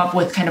come up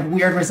with kind of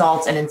weird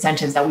results and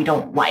incentives that we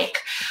don't like.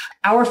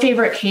 Our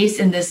favorite case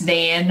in this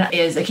vein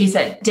is a case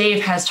that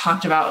Dave has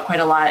talked about quite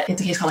a lot.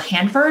 It's a case called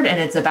Hanford, and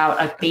it's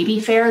about a baby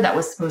fair that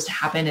was supposed to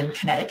happen in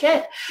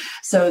Connecticut.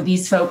 So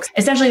these folks,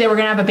 essentially they were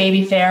going to have a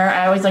baby fair.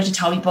 I always like to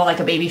tell people like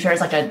a baby fair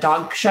is like a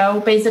dog show,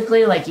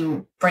 basically. Like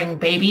you bring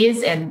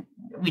babies and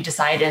we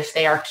decide if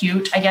they are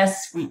cute, I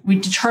guess. We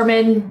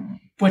determine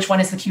which one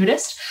is the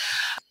cutest.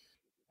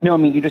 No, I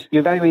mean, you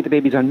evaluate the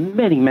babies on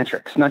many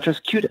metrics, not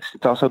just cutest.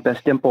 It's also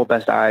best dimple,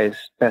 best eyes,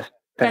 best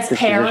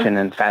disposition,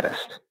 and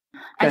fattest.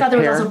 I thought there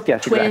was also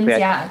twins,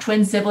 exactly.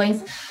 Twin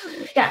siblings.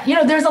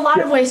 Yeah, there's a lot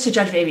of ways to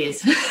judge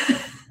babies.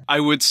 I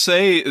would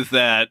say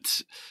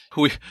that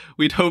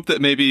we'd hope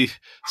that maybe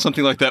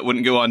something like that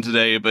wouldn't go on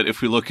today, but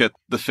if we look at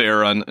the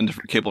fair on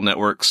different cable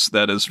networks,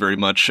 that is very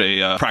much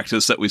a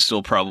practice that we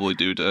still probably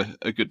do to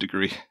a good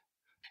degree.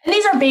 And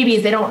these are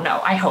babies, they don't know,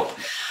 I hope.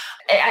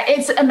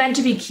 It's meant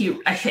to be cute,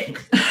 I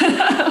think.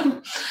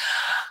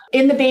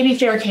 In the baby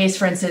fair case,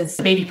 for instance,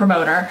 the baby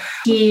promoter,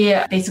 he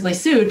basically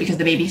sued because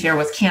the baby fair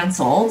was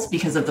canceled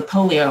because of the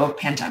polio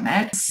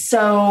pandemic.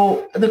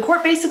 So the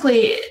court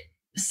basically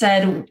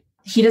said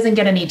he doesn't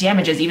get any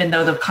damages, even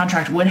though the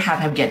contract would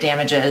have him get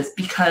damages,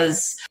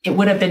 because it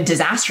would have been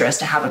disastrous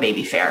to have a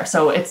baby fair.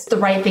 So it's the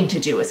right thing to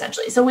do,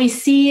 essentially. So we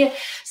see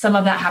some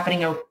of that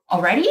happening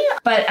already.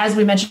 But as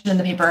we mentioned in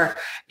the paper,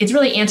 it's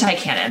really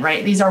anti-canon,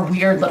 right? These are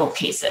weird little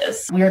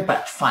cases, weird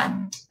but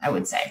fun, I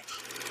would say.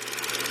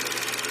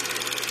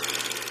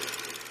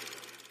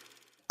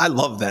 I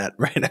love that,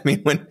 right? I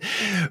mean,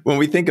 when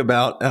we think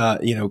about,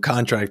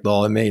 contract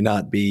law, it may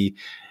not be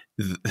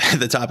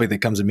the topic that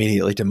comes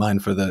immediately to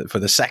mind for the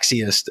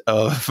sexiest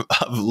of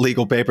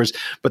legal papers,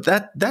 but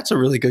that's a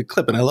really good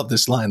clip. And I love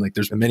this line, like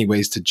there's many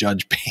ways to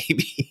judge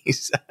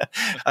babies.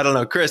 I don't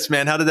know, Chris,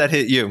 man, how did that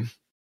hit you?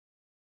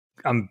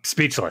 I'm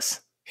speechless.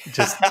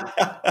 Just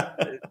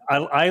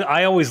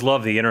I always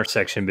love the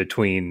intersection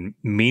between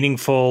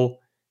meaningful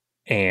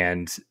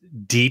and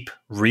deep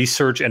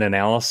research and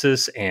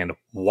analysis and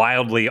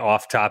wildly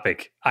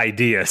off-topic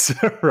ideas,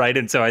 right?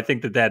 And so I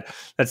think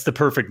that's the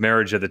perfect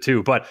marriage of the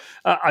two. But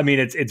I mean,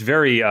 it's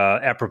very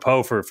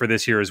apropos for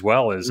this year as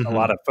well, as a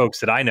lot of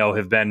folks that I know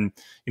have been,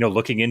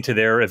 looking into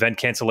their event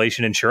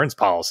cancellation insurance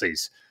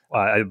policies.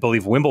 I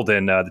believe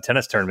Wimbledon, the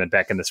tennis tournament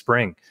back in the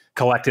spring,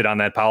 collected on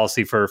that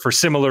policy for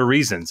similar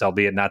reasons,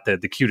 albeit not the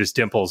cutest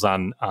dimples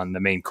on the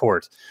main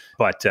court.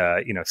 But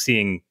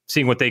seeing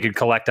what they could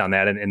collect on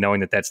that and knowing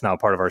that that's now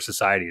part of our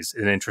society is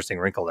an interesting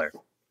wrinkle there.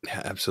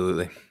 Yeah,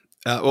 absolutely.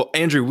 Well,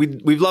 Andrew,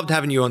 we've loved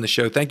having you on the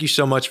show. Thank you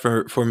so much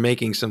for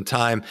making some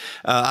time.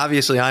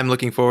 Obviously, I'm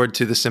looking forward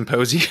to the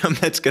symposium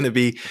that's going to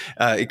be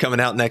coming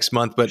out next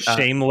month. But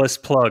shameless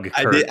plug.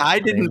 I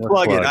didn't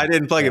plug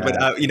it,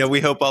 but we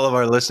hope all of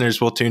our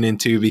listeners will tune in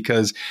too,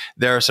 because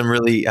there are some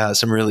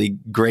really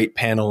great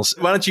panels.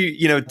 Why don't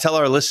you tell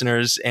our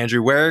listeners,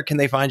 Andrew, where can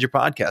they find your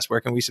podcast?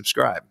 Where can we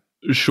subscribe?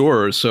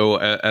 Sure. So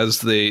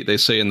as they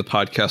say in the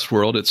podcast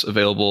world, it's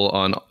available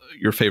on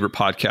your favorite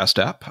podcast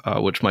app,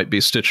 which might be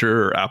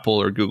Stitcher or Apple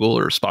or Google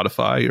or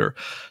Spotify or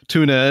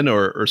TuneIn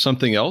or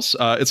something else.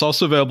 It's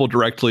also available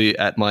directly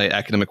at my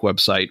academic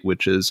website,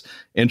 which is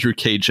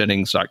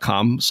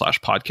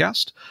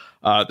andrewkjennings.com/podcast.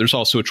 There's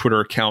also a Twitter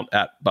account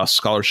at Bus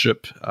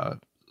Scholarship,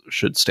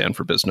 should stand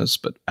for business,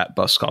 but at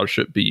Bus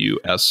Scholarship,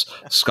 BUS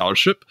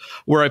Scholarship,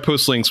 where I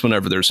post links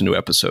whenever there's a new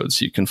episode.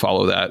 So you can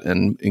follow that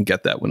and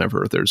get that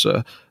whenever there's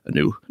a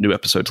new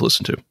episode to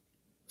listen to.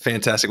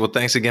 Fantastic. Well,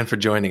 thanks again for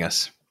joining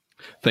us.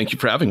 Thank you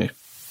for having me.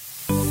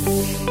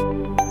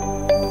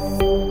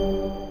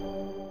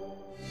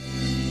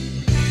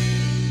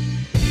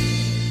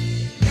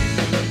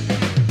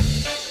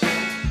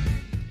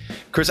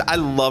 Chris, I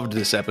loved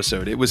this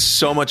episode. It was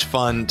so much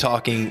fun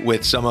talking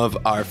with some of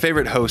our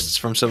favorite hosts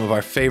from some of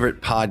our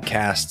favorite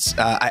podcasts.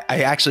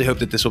 I actually hope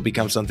that this will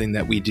become something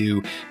that we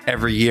do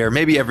every year,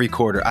 maybe every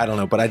quarter. I don't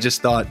know, but I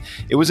just thought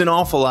it was an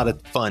awful lot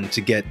of fun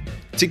to get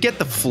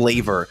the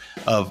flavor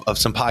of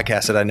some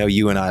podcasts that I know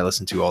you and I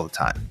listen to all the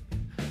time.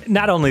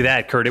 Not only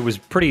that, Kurt, it was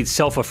pretty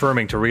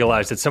self-affirming to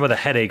realize that some of the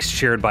headaches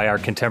shared by our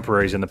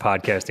contemporaries in the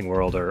podcasting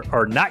world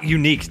are not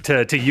unique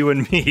to you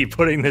and me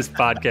putting this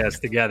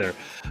podcast together,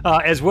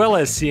 as well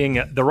as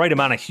seeing the right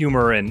amount of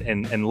humor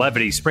and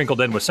levity sprinkled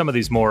in with some of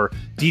these more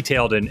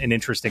detailed and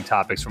interesting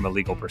topics from a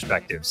legal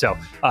perspective. So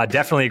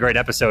definitely a great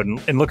episode,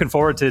 and looking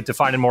forward to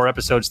finding more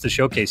episodes to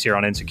showcase here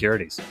on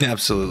Insecurities.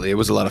 Absolutely. It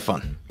was a lot of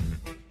fun.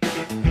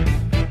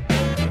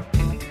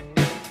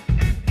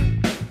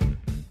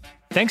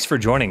 Thanks for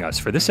joining us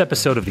for this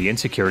episode of the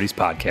Insecurities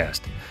Podcast.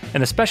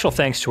 And a special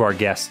thanks to our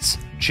guests,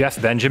 Jeff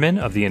Benjamin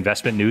of the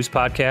Investment News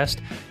Podcast,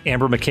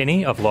 Amber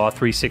McKinney of Law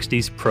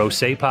 360's Pro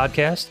Se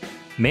Podcast,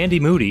 Mandy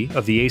Moody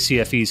of the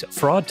ACFE's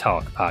Fraud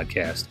Talk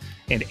Podcast,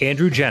 and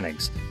Andrew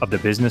Jennings of the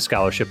Business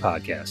Scholarship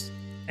Podcast.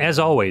 As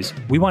always,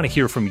 we want to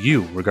hear from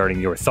you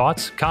regarding your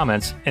thoughts,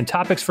 comments, and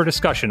topics for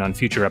discussion on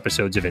future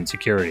episodes of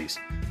Insecurities.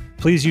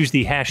 Please use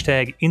the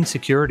hashtag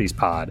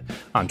InsecuritiesPod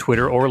on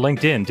Twitter or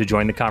LinkedIn to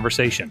join the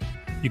conversation.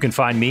 You can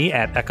find me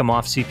at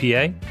Ecomoff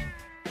CPA.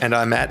 And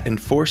I'm at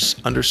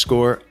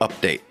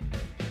Enforce_update.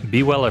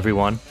 Be well,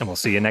 everyone, and we'll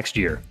see you next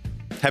year.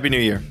 Happy New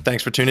Year.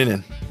 Thanks for tuning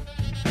in.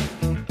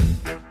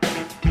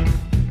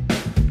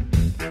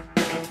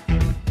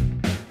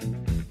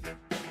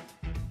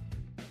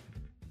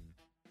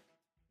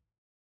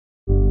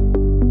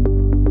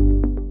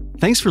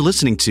 Thanks for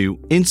listening to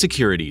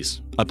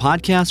Insecurities, a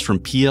podcast from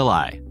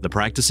PLI, the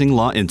Practicing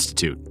Law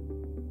Institute.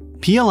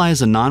 PLI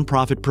is a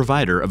nonprofit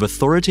provider of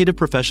authoritative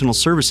professional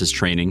services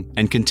training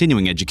and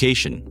continuing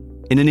education.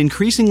 In an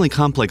increasingly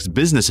complex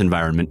business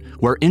environment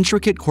where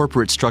intricate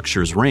corporate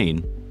structures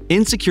reign,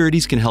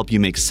 Insecurities can help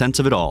you make sense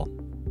of it all.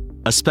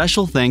 A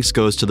special thanks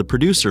goes to the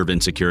producer of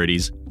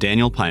Insecurities,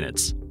 Daniel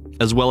Peinitz,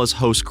 as well as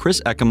hosts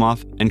Chris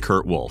Ecomoff and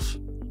Kurt Wolf.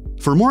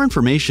 For more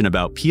information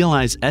about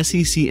PLI's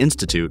SEC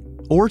Institute,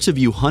 or to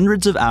view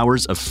hundreds of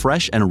hours of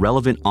fresh and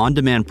relevant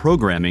on-demand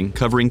programming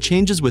covering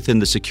changes within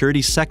the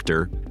security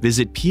sector,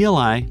 visit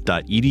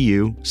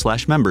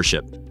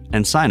pli.edu/membership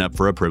and sign up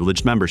for a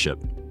privileged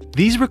membership.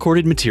 These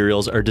recorded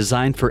materials are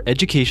designed for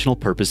educational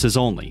purposes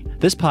only.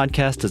 This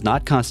podcast does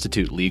not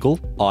constitute legal,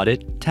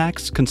 audit,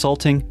 tax,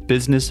 consulting,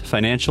 business,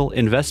 financial,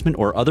 investment,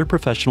 or other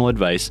professional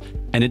advice,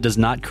 and it does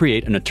not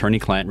create an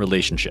attorney-client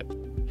relationship.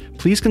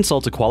 Please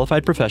consult a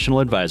qualified professional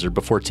advisor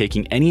before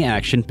taking any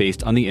action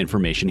based on the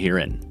information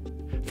herein.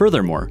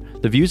 Furthermore,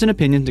 the views and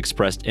opinions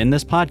expressed in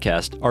this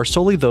podcast are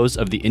solely those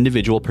of the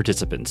individual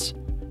participants.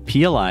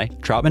 PLI,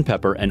 Troutman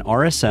Pepper, and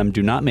RSM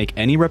do not make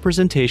any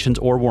representations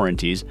or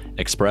warranties,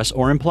 express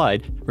or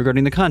implied,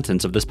 regarding the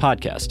contents of this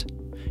podcast.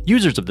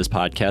 Users of this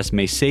podcast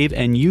may save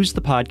and use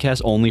the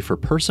podcast only for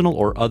personal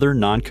or other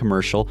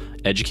non-commercial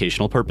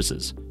educational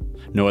purposes.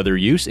 No other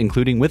use,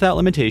 including without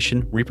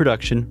limitation,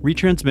 reproduction,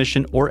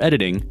 retransmission, or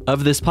editing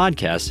of this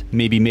podcast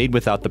may be made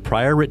without the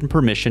prior written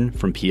permission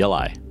from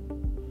PLI.